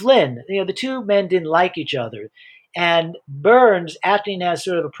of Flynn. The two men didn't like each other. And Burns, acting as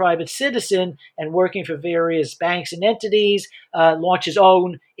sort of a private citizen and working for various banks and entities, launched his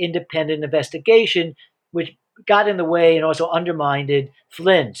own independent investigation, which got in the way and also undermined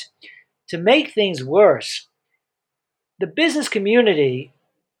Flynn's. To make things worse, the business community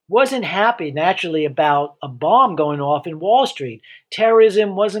wasn't happy, naturally, about a bomb going off in Wall Street.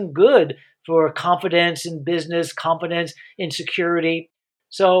 Terrorism wasn't good for confidence in business, confidence in security.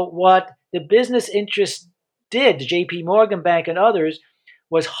 So what the business interests did, the J.P. Morgan Bank and others,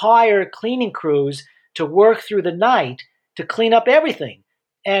 was hire cleaning crews to work through the night to clean up everything.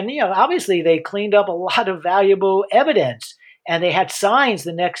 And, obviously they cleaned up a lot of valuable evidence. And they had signs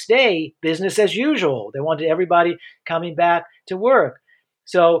the next day, business as usual. They wanted everybody coming back to work.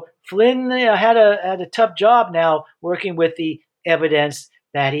 So Flynn had a tough job now working with the evidence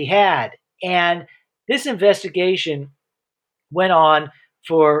that he had. And this investigation went on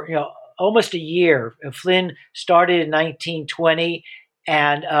for almost a year. Flynn started in 1920,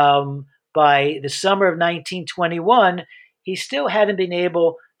 and by the summer of 1921, he still hadn't been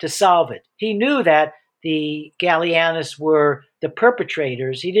able to solve it. He knew that the Gallianists were the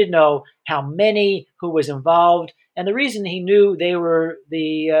perpetrators. He didn't know how many, who was involved. And the reason he knew they were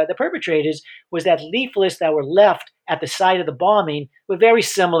the perpetrators was that leaflets that were left at the site of the bombing were very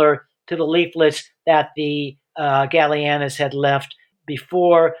similar to the leaflets that the Gallianists had left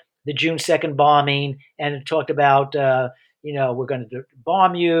before the June 2nd bombing. And it talked about, we're going to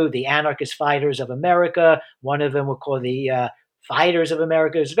bomb you, the anarchist fighters of America. One of them were called the Fighters of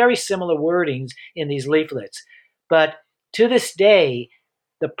America. There's very similar wordings in these leaflets. But to this day,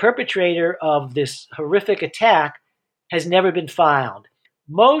 the perpetrator of this horrific attack has never been found.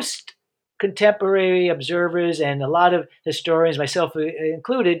 Most contemporary observers and a lot of historians, myself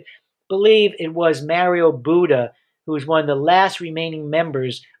included, believe it was Mario Buda, who was one of the last remaining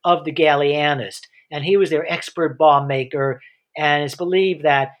members of the Gallianists. And he was their expert bomb maker. And it's believed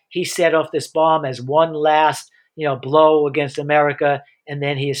that he set off this bomb as one last blow against America, and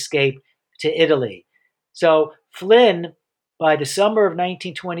then he escaped to Italy. So Flynn, by the summer of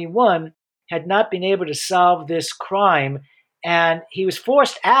 1921, had not been able to solve this crime, and he was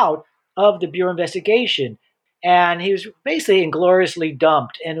forced out of the Bureau of Investigation, and he was basically ingloriously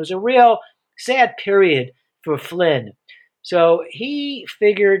dumped, and it was a real sad period for Flynn. So he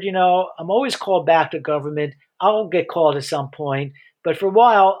figured, I'm always called back to government. I'll get called at some point, but for a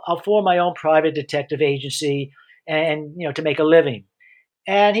while, I'll form my own private detective agency and to make a living.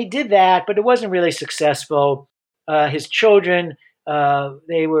 And he did that, but it wasn't really successful. His children,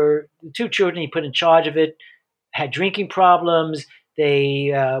 the two children he put in charge of it, had drinking problems. They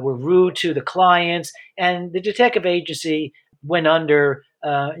were rude to the clients, and the detective agency went under,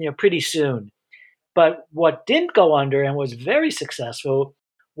 pretty soon. But what didn't go under and was very successful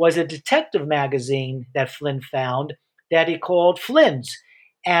was a detective magazine that Flynn found that he called Flynn's.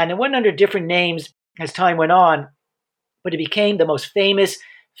 And it went under different names as time went on, but it became the most famous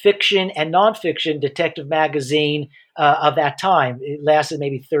fiction and nonfiction detective magazine of that time. It lasted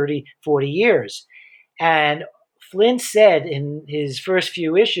maybe 30, 40 years. And Flynn said in his first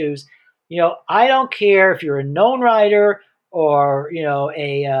few issues, I don't care if you're a known writer or,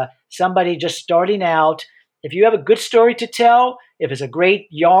 somebody just starting out. If you have a good story to tell, if it's a great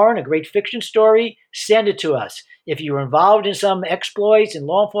yarn, a great fiction story, send it to us. If you're involved in some exploits in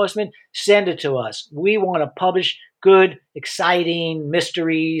law enforcement, send it to us. We want to publish good, exciting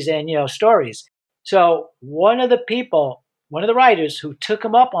mysteries and, stories. So one of the writers who took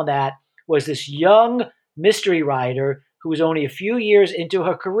him up on that was this young mystery writer who was only a few years into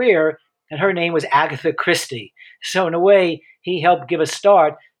her career, and her name was Agatha Christie. So in a way, he helped give a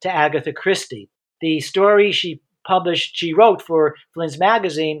start to Agatha Christie. The story she wrote for Flynn's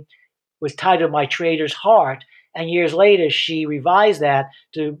magazine was titled My Traitor's Heart, and years later she revised that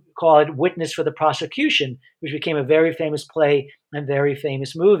to call it Witness for the Prosecution, which became a very famous play and very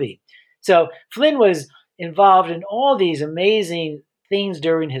famous movie. So Flynn was involved in all these amazing things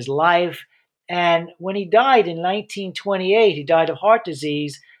during his life, and when he died in 1928, he died of heart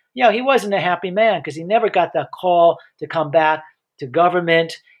disease. he wasn't a happy man because he never got that call to come back to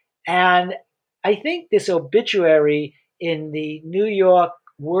government. And I think this obituary in the New York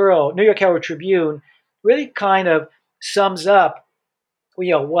Herald Tribune really kind of sums up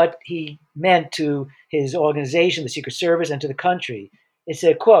what he meant to his organization, the Secret Service, and to the country. It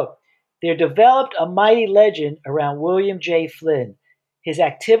said, quote, "There developed a mighty legend around William J. Flynn. His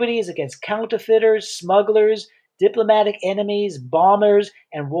activities against counterfeiters, smugglers, diplomatic enemies, bombers,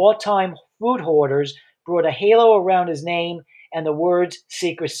 and wartime food hoarders brought a halo around his name and the words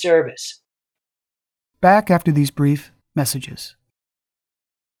Secret Service." Back after these brief messages.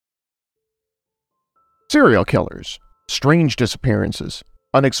 Serial killers, strange disappearances,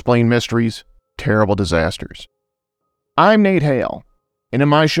 unexplained mysteries, terrible disasters. I'm Nate Hale, and in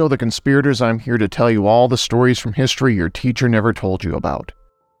my show, The Conspirators, I'm here to tell you all the stories from history your teacher never told you about.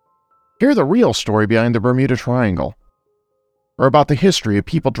 Hear the real story behind the Bermuda Triangle, or about the history of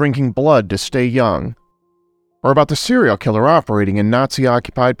people drinking blood to stay young, or about the serial killer operating in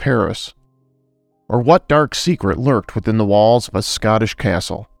Nazi-occupied Paris, or what dark secret lurked within the walls of a Scottish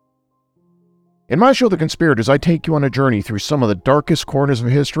castle. In my show, The Conspirators, I take you on a journey through some of the darkest corners of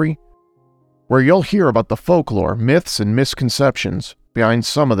history, where you'll hear about the folklore, myths, and misconceptions behind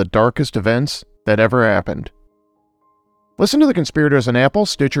some of the darkest events that ever happened. Listen to The Conspirators on Apple,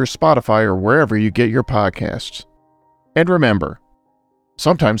 Stitcher, Spotify, or wherever you get your podcasts. And remember,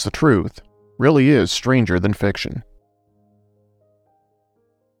 sometimes the truth really is stranger than fiction.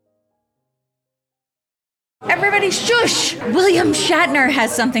 Everybody shush! William Shatner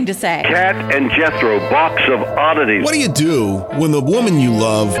has something to say. Cat and Jethro, box of oddities. What do you do when the woman you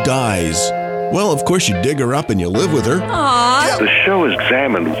love dies? Well, of course, you dig her up and you live with her. Aww. The show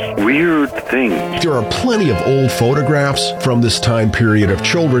examines weird things. There are plenty of old photographs from this time period of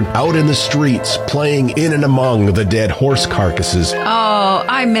children out in the streets playing in and among the dead horse carcasses. Oh,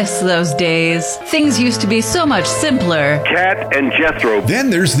 I miss those days. Things used to be so much simpler. Cat and Jethro. Then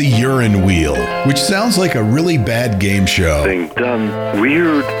there's the urine wheel, which sounds like a really bad game show. They've done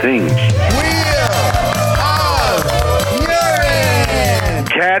weird things.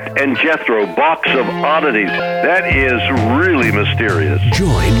 Cat and Jethro, box of oddities. That is really mysterious.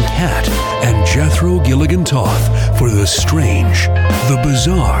 Join Cat and Jethro Gilligan Toth for the strange, the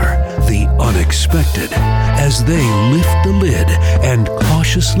bizarre, the unexpected, as they lift the lid and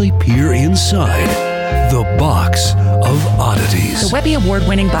cautiously peer inside the Box of Oddities. The Webby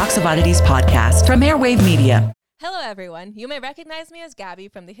Award-winning Box of Oddities podcast from Airwave Media. Hello, everyone. You may recognize me as Gabby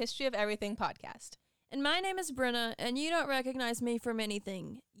from the History of Everything podcast. And my name is Brenna, and you don't recognize me from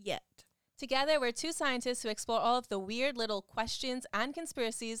anything yet. Together, we're two scientists who explore all of the weird little questions and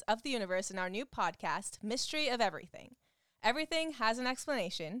conspiracies of the universe in our new podcast, Mystery of Everything. Everything has an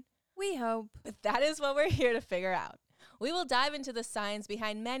explanation. We hope. But that is what we're here to figure out. We will dive into the science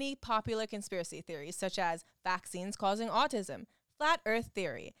behind many popular conspiracy theories, such as vaccines causing autism, flat Earth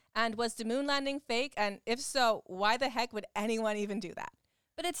theory, and was the moon landing fake? And if so, why the heck would anyone even do that?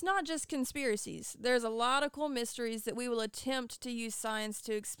 But it's not just conspiracies. There's a lot of cool mysteries that we will attempt to use science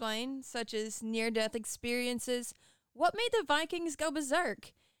to explain, such as near-death experiences, what made the Vikings go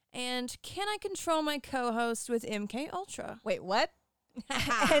berserk, and can I control my co-host with MK Ultra? Wait, what?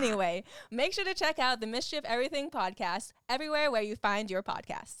 Anyway, make sure to check out the Mystery of Everything podcast everywhere where you find your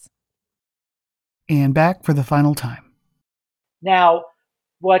podcasts. And back for the final time. Now,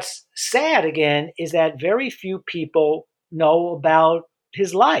 what's sad again is that very few people know about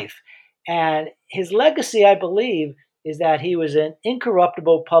his life. And his legacy, I believe, is that he was an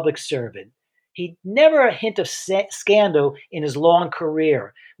incorruptible public servant. He never a hint of scandal in his long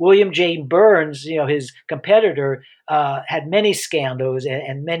career. William J. Burns, his competitor, had many scandals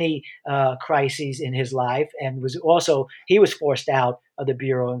and many crises in his life, and he was forced out of the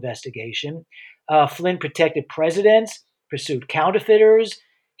Bureau of Investigation. Flynn protected presidents, pursued counterfeiters.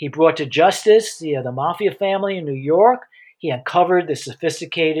 He brought to justice the mafia family in New York. He uncovered the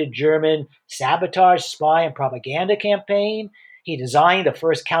sophisticated German sabotage, spy, and propaganda campaign. He designed the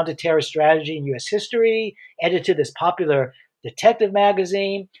first counterterror strategy in U.S. history, edited this popular detective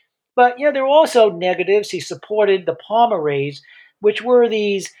magazine. But, there were also negatives. He supported the Palmer raids, which were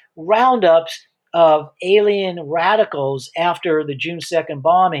these roundups of alien radicals after the June 2nd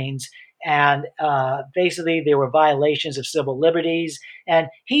bombings. And basically, there were violations of civil liberties. And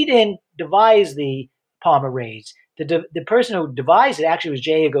he didn't devise the Palmer raids. The person who devised it actually was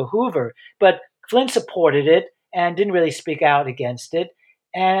J. Edgar Hoover, but Flynn supported it and didn't really speak out against it.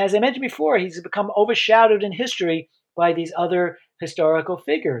 And as I mentioned before, he's become overshadowed in history by these other historical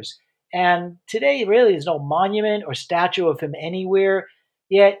figures. And today, really, there's no monument or statue of him anywhere.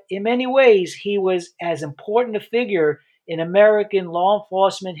 Yet, in many ways, he was as important a figure in American law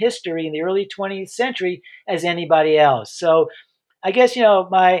enforcement history in the early 20th century as anybody else. So I guess,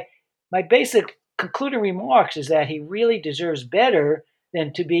 my basic concluding remarks is that he really deserves better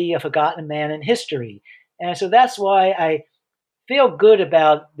than to be a forgotten man in history. And so that's why I feel good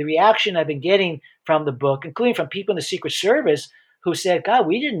about the reaction I've been getting from the book, including from people in the Secret Service who said, God,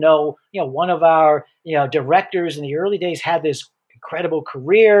 we didn't know, one of our, directors in the early days had this incredible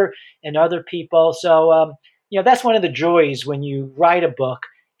career, and other people. So, that's one of the joys when you write a book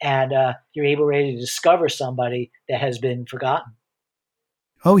and you're able to discover somebody that has been forgotten.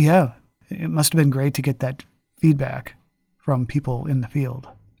 Oh, yeah. It must have been great to get that feedback from people in the field.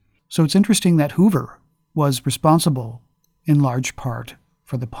 So it's interesting that Hoover was responsible in large part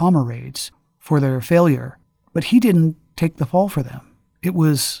for the Palmer raids, for their failure, but he didn't take the fall for them. It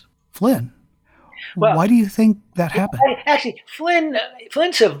was Flynn. Well, why do you think that happened? Actually, Flynn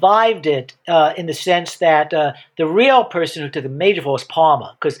survived it in the sense that the real person who took the major fall was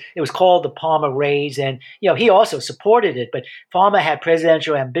Palmer, because it was called the Palmer raids, and he also supported it. But Palmer had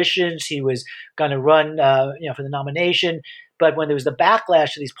presidential ambitions; he was going to run, for the nomination. But when there was the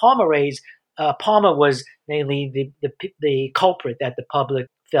backlash to these Palmer raids, Palmer was mainly the culprit that the public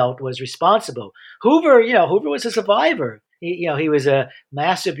felt was responsible. Hoover was a survivor. He was a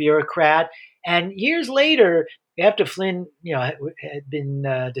massive bureaucrat. And years later, after Flynn, had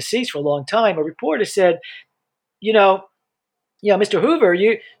been deceased for a long time, a reporter said, Mr. Hoover,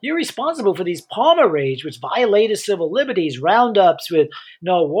 you're responsible for these Palmer raids, which violated civil liberties, roundups with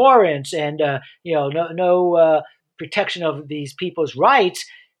no warrants, and no protection of these people's rights.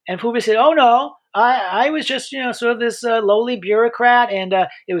 And Hoover said, "Oh no, I was just sort of this lowly bureaucrat, and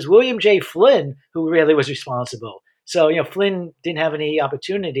it was William J. Flynn who really was responsible." So Flynn didn't have any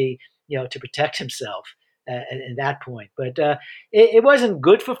opportunity to protect himself at that point. But it wasn't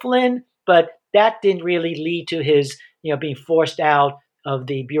good for Flynn, but that didn't really lead to his, being forced out of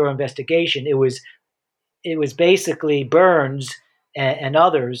the Bureau investigation. It was basically Burns and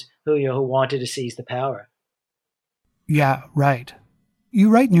others who wanted to seize the power. Yeah, right. You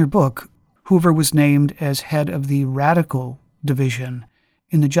write in your book, Hoover was named as head of the Radical Division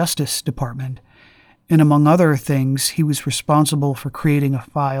in the Justice Department. And among other things, he was responsible for creating a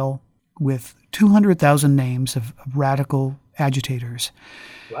file with 200,000 names of radical agitators.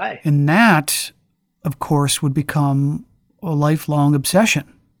 Right. And that, of course, would become a lifelong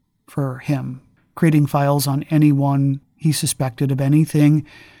obsession for him, creating files on anyone he suspected of anything,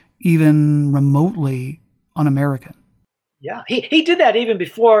 even remotely un-American. Yeah, he did that even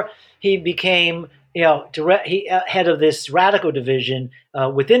before he became head of this radical division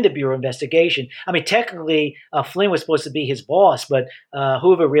within the Bureau of Investigation. I mean, technically, Flynn was supposed to be his boss, but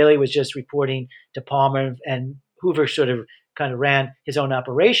Hoover really was just reporting to Palmer, and Hoover sort of kind of ran his own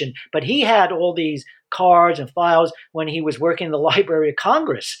operation. But he had all these cards and files when he was working in the Library of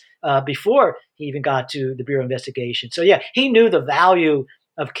Congress before he even got to the Bureau of Investigation. So yeah, he knew the value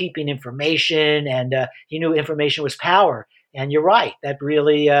of keeping information, and he knew information was power. And you're right, that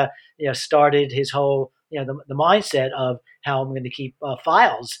really started his whole the mindset of how I'm going to keep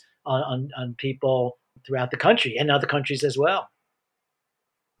files on people throughout the country and other countries as well.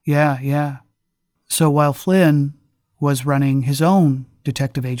 Yeah. So while Flynn was running his own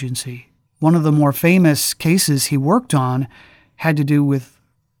detective agency, one of the more famous cases he worked on had to do with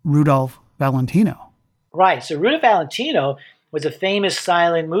Rudolph Valentino. Right. So Rudolph Valentino was a famous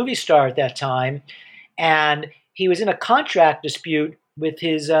silent movie star at that time, and he was in a contract dispute with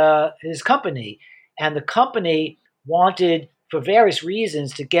his company, and the company wanted, for various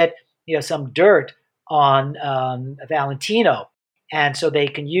reasons, to get some dirt on Valentino, and so they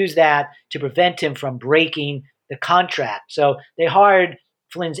can use that to prevent him from breaking the contract. So they hired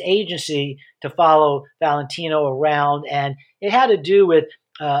Flynn's agency to follow Valentino around, and it had to do with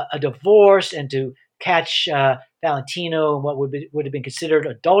a divorce and to catch Valentino in what would have been considered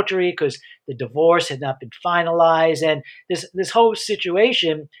adultery because the divorce had not been finalized. And this whole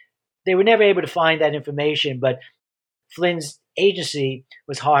situation, they were never able to find that information, but Flynn's agency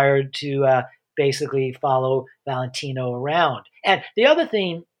was hired to basically follow Valentino around. And the other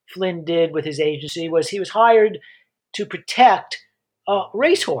thing Flynn did with his agency was he was hired to protect a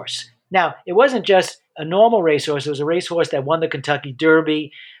racehorse. Now, it wasn't just a normal racehorse. It was a racehorse that won the Kentucky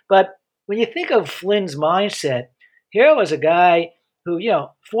Derby. But when you think of Flynn's mindset, here was a guy who,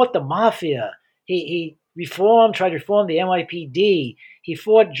 fought the mafia. He tried to reform the NYPD. He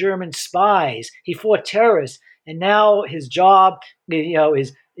fought German spies. He fought terrorists. And now his job,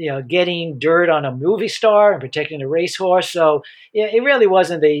 is getting dirt on a movie star and protecting a racehorse. So it really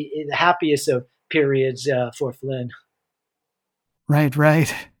wasn't the happiest of periods for Flynn.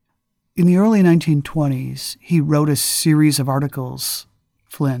 Right. In the early 1920s, he wrote a series of articles,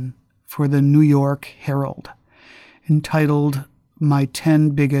 Flynn, for the New York Herald, entitled My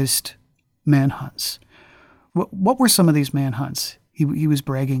 10 Biggest Manhunts. What were some of these manhunts he was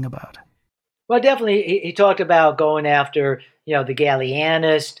bragging about? Well, definitely, he talked about going after, the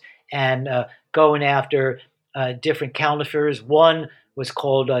Gallianist and going after different counterfeiters. One was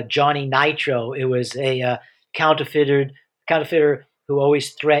called Johnny Nitro. It was a counterfeiter who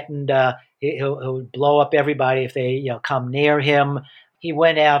always threatened he'll blow up everybody if they come near him. He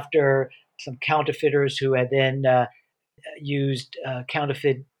went after some counterfeiters who had then used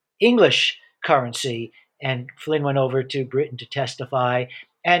counterfeit English currency, and Flynn went over to Britain to testify.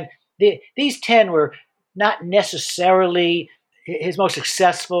 And these 10 were not necessarily his most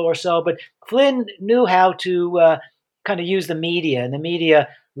successful or so, but Flynn knew how to kind of use the media, and the media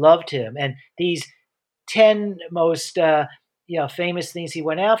loved him. And these 10 most famous things he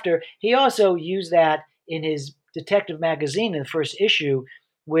went after, he also used that in his detective magazine in the first issue,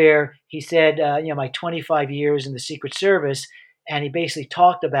 where he said, my 25 years in the Secret Service, and he basically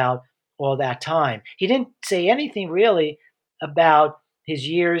talked about all that time. He didn't say anything really about his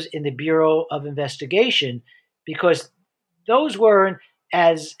years in the Bureau of Investigation, because those weren't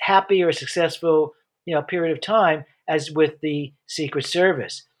as happy or successful, period of time as with the Secret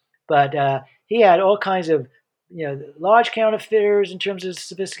Service. But he had all kinds of, large counterfeiters in terms of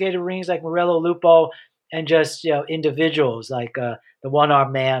sophisticated rings like Morello Lupo, and just, individuals like the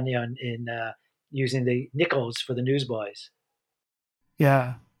one-armed man, in using the nickels for the newsboys.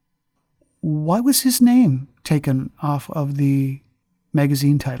 Yeah. Why was his name taken off of the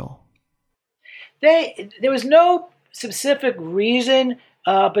magazine title? There was no specific reason,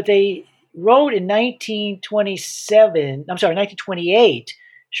 but they wrote in 1928,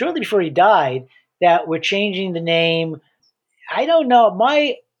 shortly before he died, that we're changing the name. I don't know.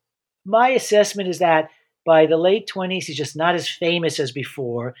 My assessment is that by the late 20s, he's just not as famous as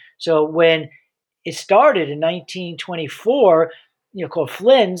before. So when it started in 1924, called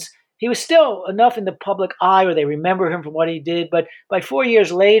Flynn's, he was still enough in the public eye where they remember him from what he did. But by 4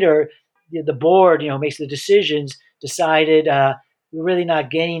 years later, the board, makes the decisions, decided we're really not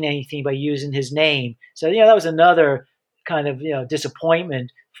gaining anything by using his name. So, that was another kind of,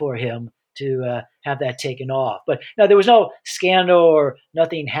 disappointment for him to have that taken off. But no, there was no scandal or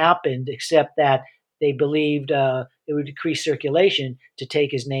nothing happened except that they believed it would decrease circulation to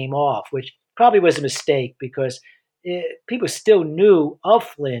take his name off, which probably was a mistake, because people still knew of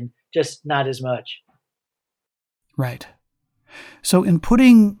Flynn, just not as much. Right. So in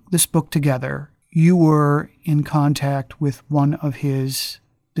putting this book together, you were in contact with one of his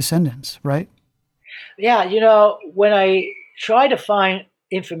descendants, right? Yeah, when I try to find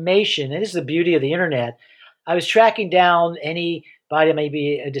information, and this is the beauty of the internet, I was tracking down anybody,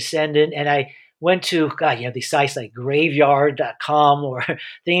 maybe a descendant, and I went to, these sites like graveyard.com or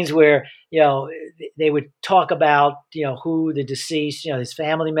things where, they would talk about, who the deceased, his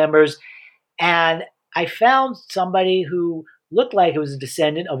family members. And I found somebody who looked like it was a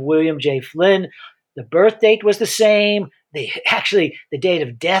descendant of William J. Flynn. The birth date was the same. The date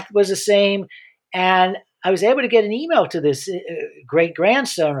of death was the same. And I was able to get an email to this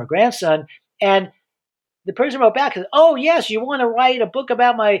great-grandson or grandson, and the person wrote back, "Oh, yes, you want to write a book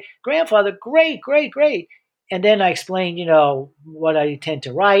about my grandfather? Great, great, great." And then I explained, what I intend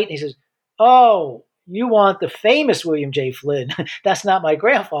to write. And he says, "Oh, you want the famous William J. Flynn. That's not my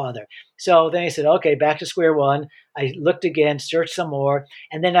grandfather." So then I said, okay, back to square one. I looked again, searched some more,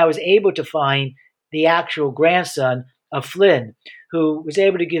 and then I was able to find the actual grandson of Flynn, who was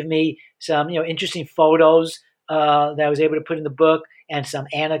able to give me some, interesting photos that I was able to put in the book, and some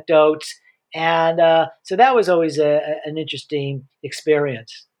anecdotes. And so that was always an interesting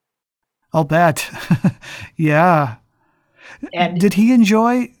experience. I'll bet. Yeah. And did he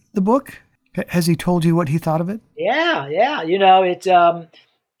enjoy the book? Has he told you what he thought of it? Yeah.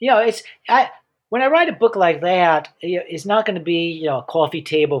 When I write a book like that, it's not going to be, a coffee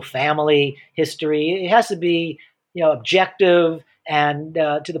table family history. It has to be, objective, and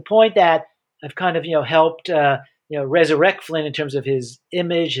to the point that I've kind of, helped, resurrect Flynn in terms of his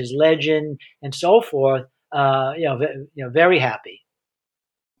image, his legend, and so forth. Very happy.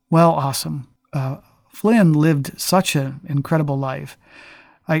 Well, awesome. Flynn lived such an incredible life.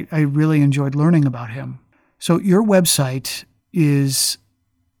 I really enjoyed learning about him. So your website is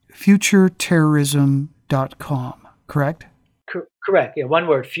futureterrorism.com, correct? Correct. Yeah, one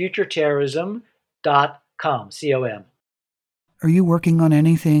word, futureterrorism.com, C-O-M. Are you working on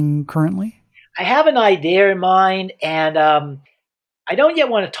anything currently? I have an idea in mind, and I don't yet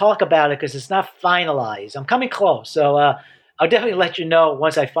want to talk about it because it's not finalized. I'm coming close. So I'll definitely let you know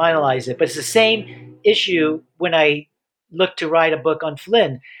once I finalize it. But it's the same issue when I look to write a book on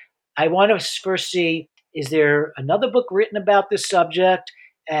Flynn. I want to first see, is there another book written about this subject?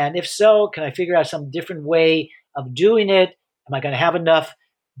 And if so, can I figure out some different way of doing it? Am I going to have enough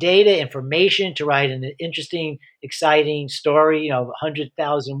data, information to write an interesting, exciting story,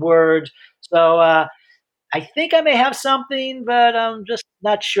 100,000 words? So I think I may have something, but I'm just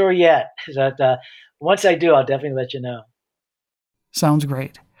not sure yet. But once I do, I'll definitely let you know. Sounds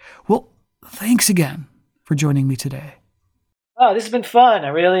great. Well, thanks again for joining me today. Oh, this has been fun. I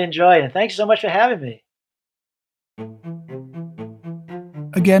really enjoyed it. Thanks so much for having me.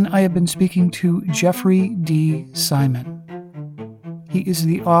 Again, I have been speaking to Jeffrey D. Simon. He is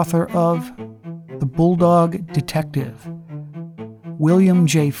the author of The Bulldog Detective, William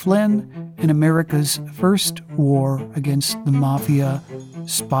J. Flynn and America's First War Against the Mafia,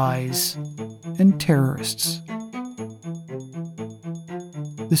 Spies, and Terrorists.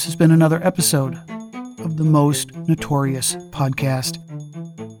 This has been another episode of the Most Notorious Podcast,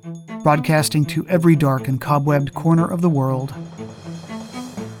 broadcasting to every dark and cobwebbed corner of the world.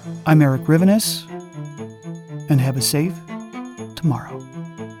 I'm Eric Rivenes, and have a safe tomorrow.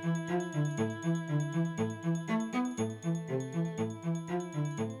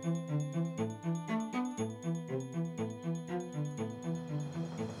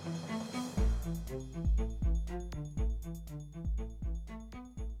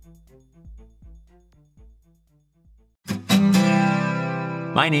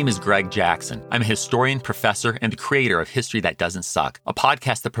 My name is Greg Jackson. I'm a historian, professor, and the creator of History That Doesn't Suck, a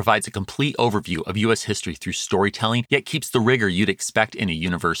podcast that provides a complete overview of U.S. history through storytelling, yet keeps the rigor you'd expect in a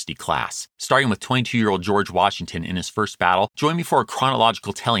university class. Starting with 22-year-old George Washington in his first battle, join me for a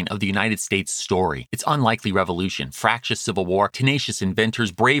chronological telling of the United States story, its unlikely revolution, fractious civil war, tenacious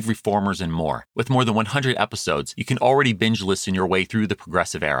inventors, brave reformers, and more. With more than 100 episodes, you can already binge listen your way through the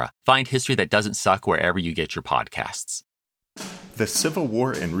progressive era. Find History That Doesn't Suck wherever you get your podcasts. The Civil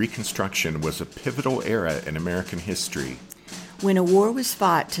War and Reconstruction was a pivotal era in American history. When a war was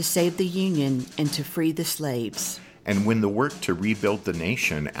fought to save the Union and to free the slaves. And when the work to rebuild the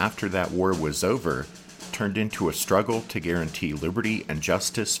nation after that war was over turned into a struggle to guarantee liberty and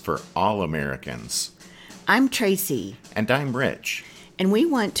justice for all Americans. I'm Tracy. And I'm Rich. And we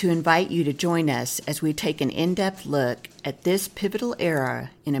want to invite you to join us as we take an in-depth look at this pivotal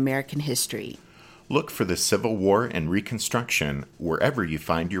era in American history. Look for the Civil War and Reconstruction wherever you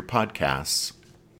find your podcasts.